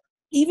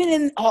 Even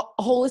in a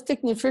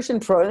holistic nutrition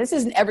program, this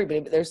isn't everybody,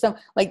 but there's some,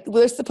 like,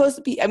 there's supposed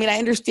to be, I mean, I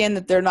understand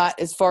that they're not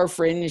as far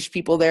fringe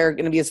people. They're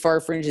going to be as far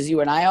fringe as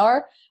you and I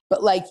are.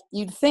 But like,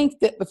 you'd think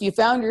that if you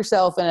found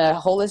yourself in a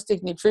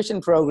holistic nutrition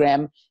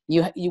program,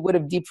 you would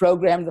have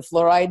deprogrammed the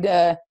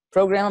fluoride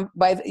program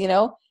by,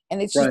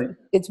 and it's just,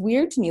 it's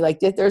weird to me. Like,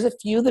 there's a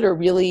few that are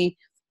really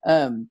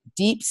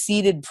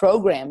deep-seated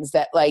programs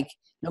that, like,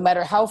 no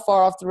matter how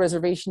far off the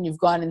reservation you've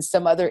gone in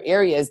some other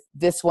areas,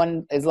 this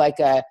one is like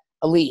a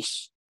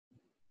leash.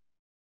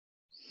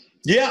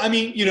 Yeah, I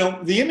mean,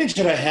 the image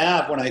that I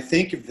have when I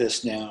think of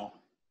this now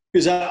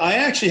is I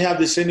actually have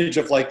this image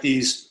of like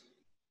these,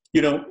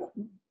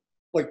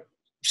 like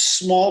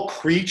small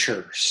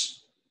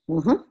creatures,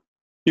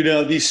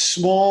 these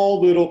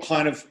small little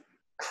kind of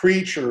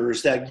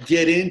creatures that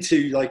get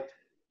into like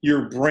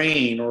your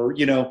brain or,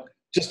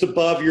 just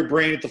above your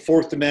brain at the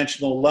fourth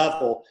dimensional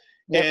level.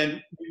 Yep.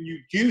 And when you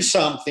do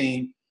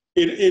something,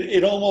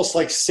 it almost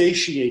like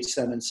satiates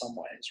them in some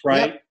ways,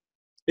 right?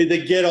 Yep.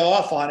 They get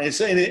off on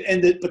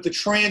it, but the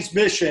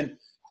transmission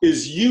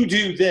is you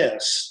do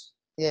this,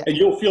 and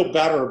you'll feel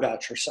better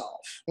about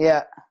yourself.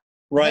 Yeah.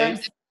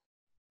 Right?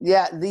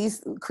 Yeah,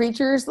 these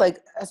creatures, like,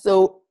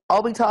 so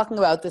I'll be talking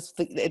about this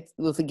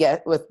with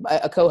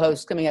a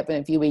co-host coming up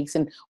in a few weeks,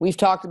 and we've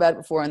talked about it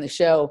before on the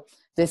show.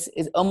 This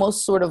is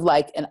almost sort of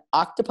like an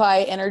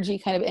octopi energy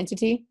kind of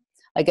entity,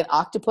 like an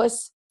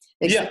octopus.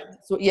 We're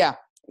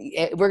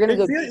going to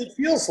go. It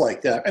feels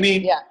like that. I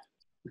mean,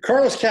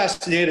 Carlos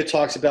Castaneda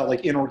talks about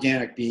like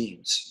inorganic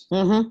beings.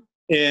 Mm-hmm.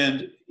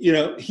 And,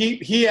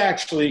 he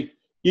actually,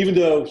 even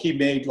though he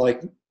made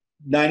like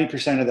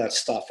 90% of that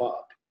stuff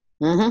up,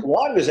 a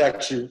lot of it is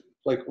actually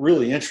like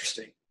really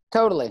interesting.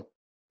 Totally.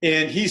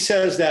 And he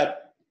says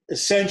that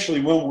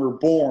essentially when we're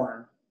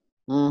born,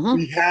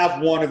 we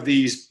have one of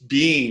these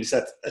beings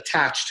that's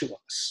attached to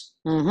us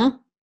and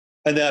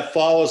that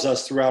follows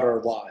us throughout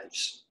our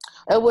lives.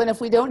 When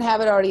if we don't have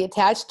it already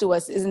attached to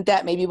us, isn't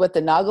that maybe what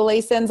the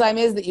nagalase enzyme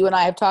is that you and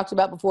I have talked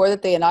about before,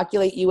 that they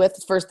inoculate you with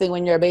the first thing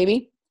when you're a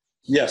baby?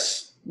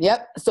 Yes.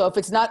 Yep. So if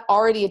it's not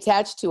already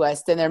attached to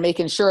us, then they're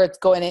making sure it's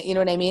going in. You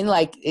know what I mean?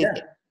 Like,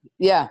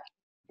 yeah.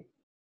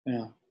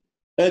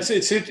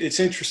 It's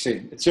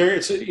interesting.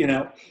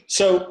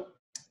 So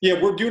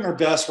we're doing our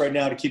best right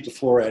now to keep the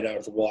fluoride out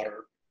of the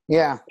water.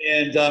 Yeah.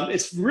 And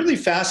it's really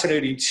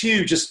fascinating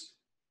too, just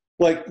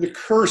like the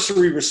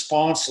cursory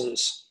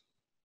responses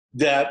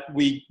that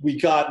we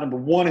got, number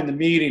one, in the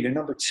meeting, and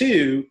number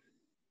two,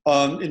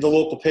 in the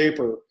local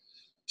paper.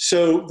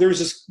 So there's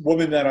this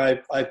woman that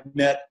I've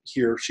met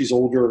here. She's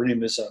older. Her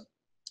name is,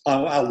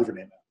 I'll leave her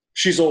name out.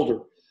 She's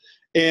older.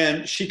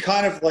 And she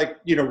kind of like,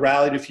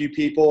 rallied a few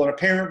people. And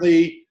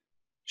apparently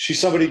she's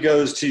somebody who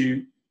goes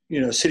to,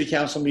 city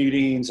council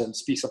meetings and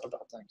speaks up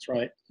about things,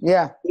 right?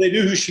 Yeah. They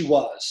knew who she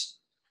was.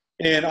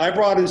 And I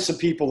brought in some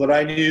people that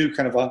I knew,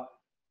 kind of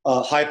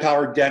a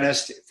high-powered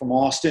dentist from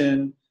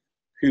Austin,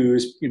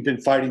 who's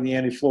been fighting the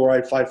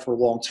anti-fluoride fight for a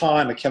long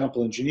time, a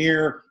chemical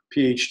engineer,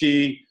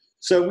 PhD.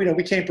 So,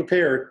 we came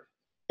prepared.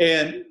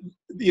 And,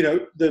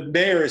 the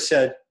mayor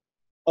said,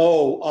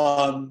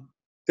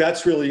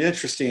 that's really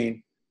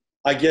interesting.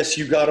 I guess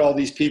you got all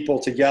these people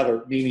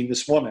together, meaning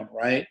this woman,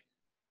 right?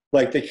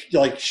 Like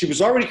she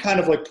was already kind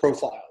of like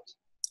profiled.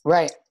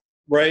 Right.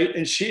 Right.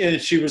 And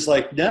she was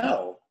like,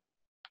 no,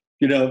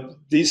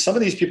 some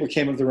of these people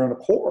came of their own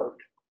accord.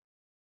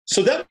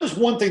 So that was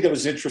one thing that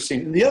was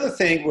interesting. And the other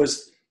thing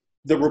was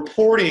the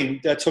reporting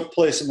that took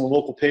place in the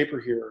local paper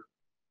here.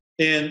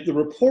 And the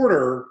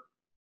reporter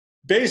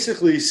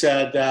basically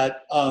said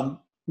that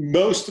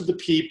most of the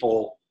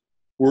people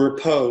were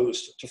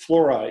opposed to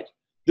fluoride.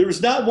 There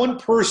was not one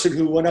person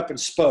who went up and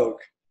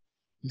spoke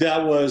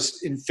that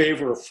was in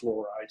favor of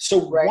fluoride. So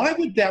why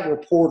would that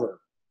reporter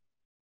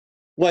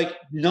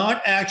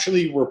not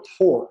actually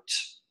report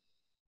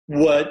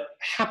what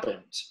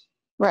happened?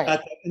 Right.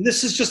 And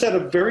this is just at a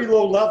very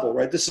low level,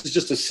 right? This is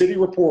just a city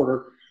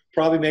reporter,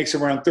 probably makes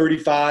around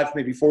 35,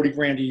 maybe 40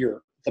 grand a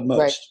year, the most.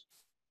 Right.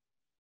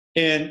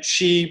 And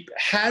she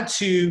had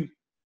to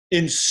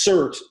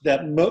insert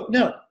that,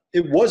 no,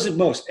 it wasn't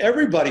most.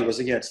 Everybody was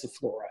against the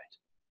fluoride.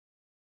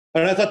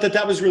 And I thought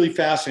that was really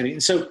fascinating.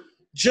 And so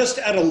just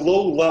at a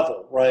low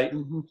level, right?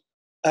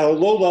 At a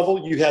low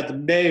level, you had the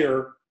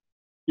mayor,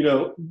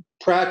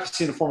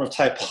 practicing a form of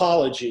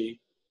typology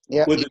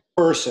with a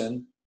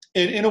person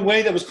in a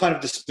way that was kind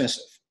of dismissive.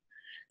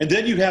 And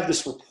then you have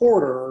this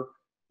reporter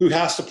who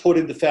has to put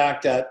in the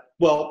fact that,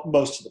 well,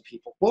 most of the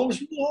people, well, it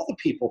was all the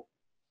people.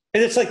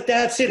 And it's like,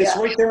 that's it. It's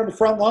right there on the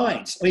front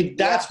lines. I mean,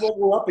 that's what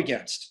we're up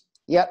against.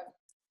 Yep.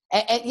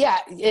 And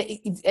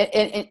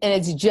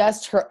it's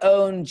just her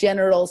own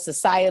general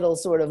societal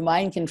sort of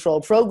mind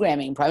control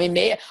programming. I mean,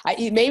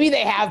 maybe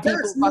they have people.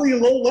 That's really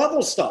low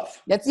level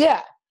stuff. That's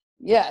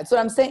that's what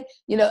I'm saying.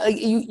 You know,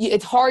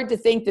 it's hard to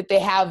think that they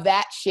have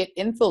that shit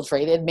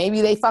infiltrated.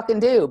 Maybe they fucking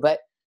do. But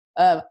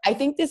I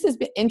think this has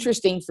been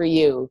interesting for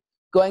you,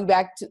 going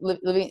back to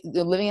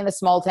living in a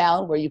small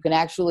town where you can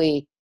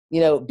actually,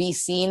 you know, be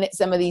seen at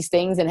some of these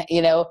things. And,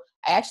 you know,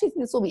 I actually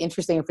think this will be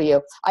interesting for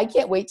you. I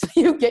can't wait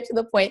till you get to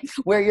the point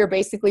where you're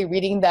basically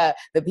reading the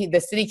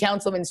city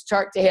councilman's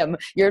chart to him.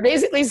 You're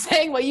basically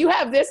saying, well, you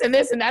have this, and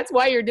that's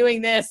why you're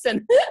doing this.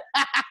 And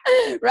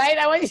right?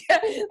 I want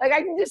you, like,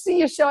 I can just see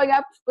you showing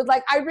up with,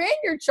 like, I ran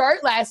your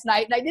chart last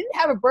night and I didn't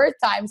have a birth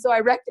time, so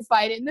I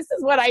rectified it. And this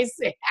is what I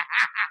see.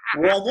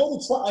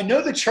 Well, I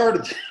know the chart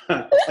of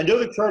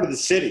the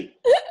city.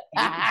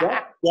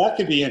 That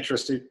could be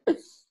interesting.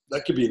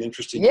 That could be an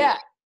interesting.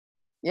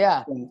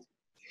 Yeah.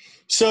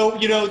 So,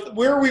 you know,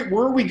 where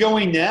are we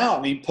going now?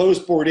 I mean,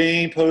 post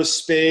Bourdain, post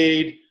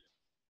Spade,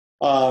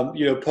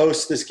 you know,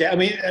 post this guy. I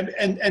mean,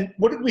 and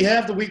what did we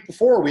have the week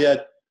before? We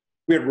had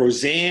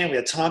Roseanne, we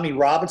had Tommy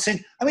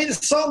Robinson. I mean,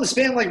 it's all in the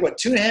span of, like, what,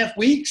 2.5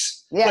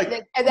 weeks? Yeah,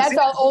 like, and that's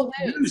all old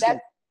news.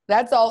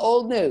 That's all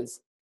old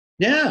news.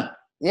 Yeah.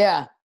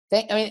 Yeah.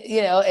 I mean,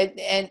 you know,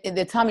 and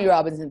the Tommy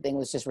Robinson thing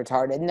was just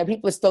retarded. And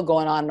people are still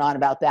going on and on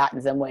about that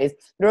in some ways.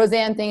 The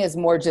Roseanne thing is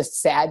more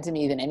just sad to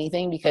me than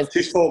anything, because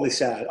she's totally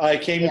sad. I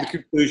came to the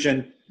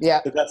conclusion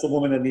that that's a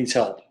woman that needs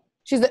help.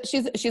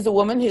 She's a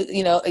woman who,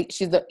 you know,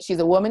 she's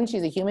a woman.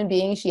 She's a human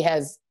being. She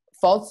has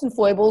faults and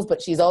foibles, but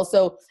she's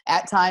also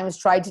at times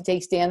tried to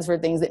take stands for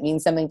things that mean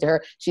something to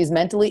her. She's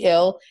mentally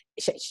ill.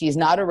 She's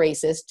not a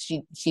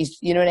racist. She's,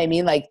 you know what I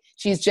mean? Like,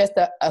 she's just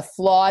a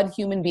flawed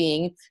human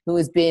being who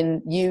has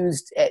been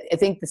used. I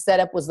think the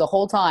setup was the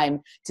whole time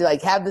to,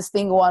 like, have this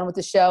thing go on with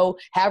the show,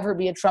 have her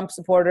be a Trump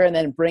supporter, and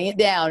then bring it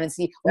down and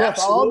see, look,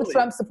 all the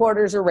Trump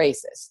supporters are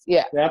racist.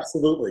 Yeah.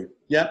 Absolutely.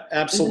 Yep.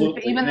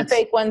 Absolutely. Even the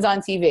fake ones on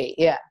TV.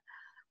 Yeah.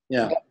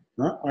 Yeah.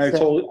 Yep. I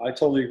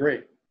totally agree.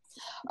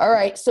 All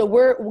right, so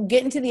we're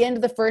getting to the end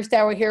of the first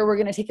hour here. We're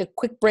going to take a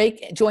quick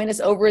break. Join us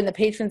over in the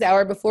Patrons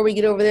Hour. Before we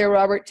get over there,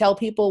 Robert, tell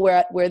people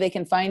where they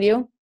can find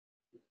you.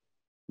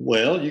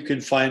 Well, you can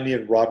find me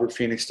at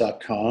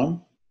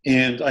robertphoenix.com.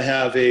 And I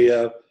have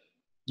a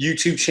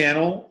YouTube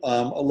channel,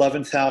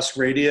 11th House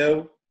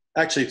Radio.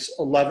 Actually, it's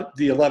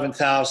the 11th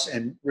House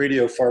and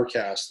Radio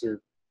Farcast.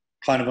 They're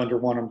kind of under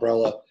one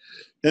umbrella.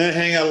 And I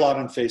hang out a lot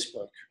on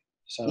Facebook.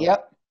 So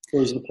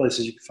those are the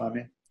places you can find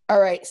me. All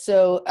right,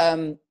 so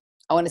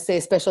I want to say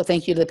a special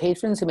thank you to the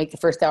patrons who make the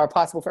first hour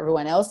possible for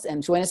everyone else,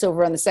 and join us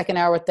over on the second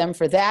hour with them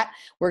for that.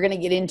 We're going to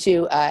get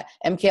into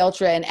MK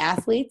Ultra and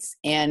athletes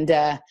and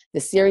the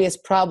serious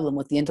problem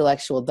with the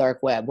intellectual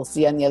dark web. We'll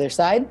see you on the other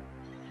side.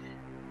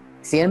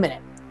 See you in a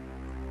minute.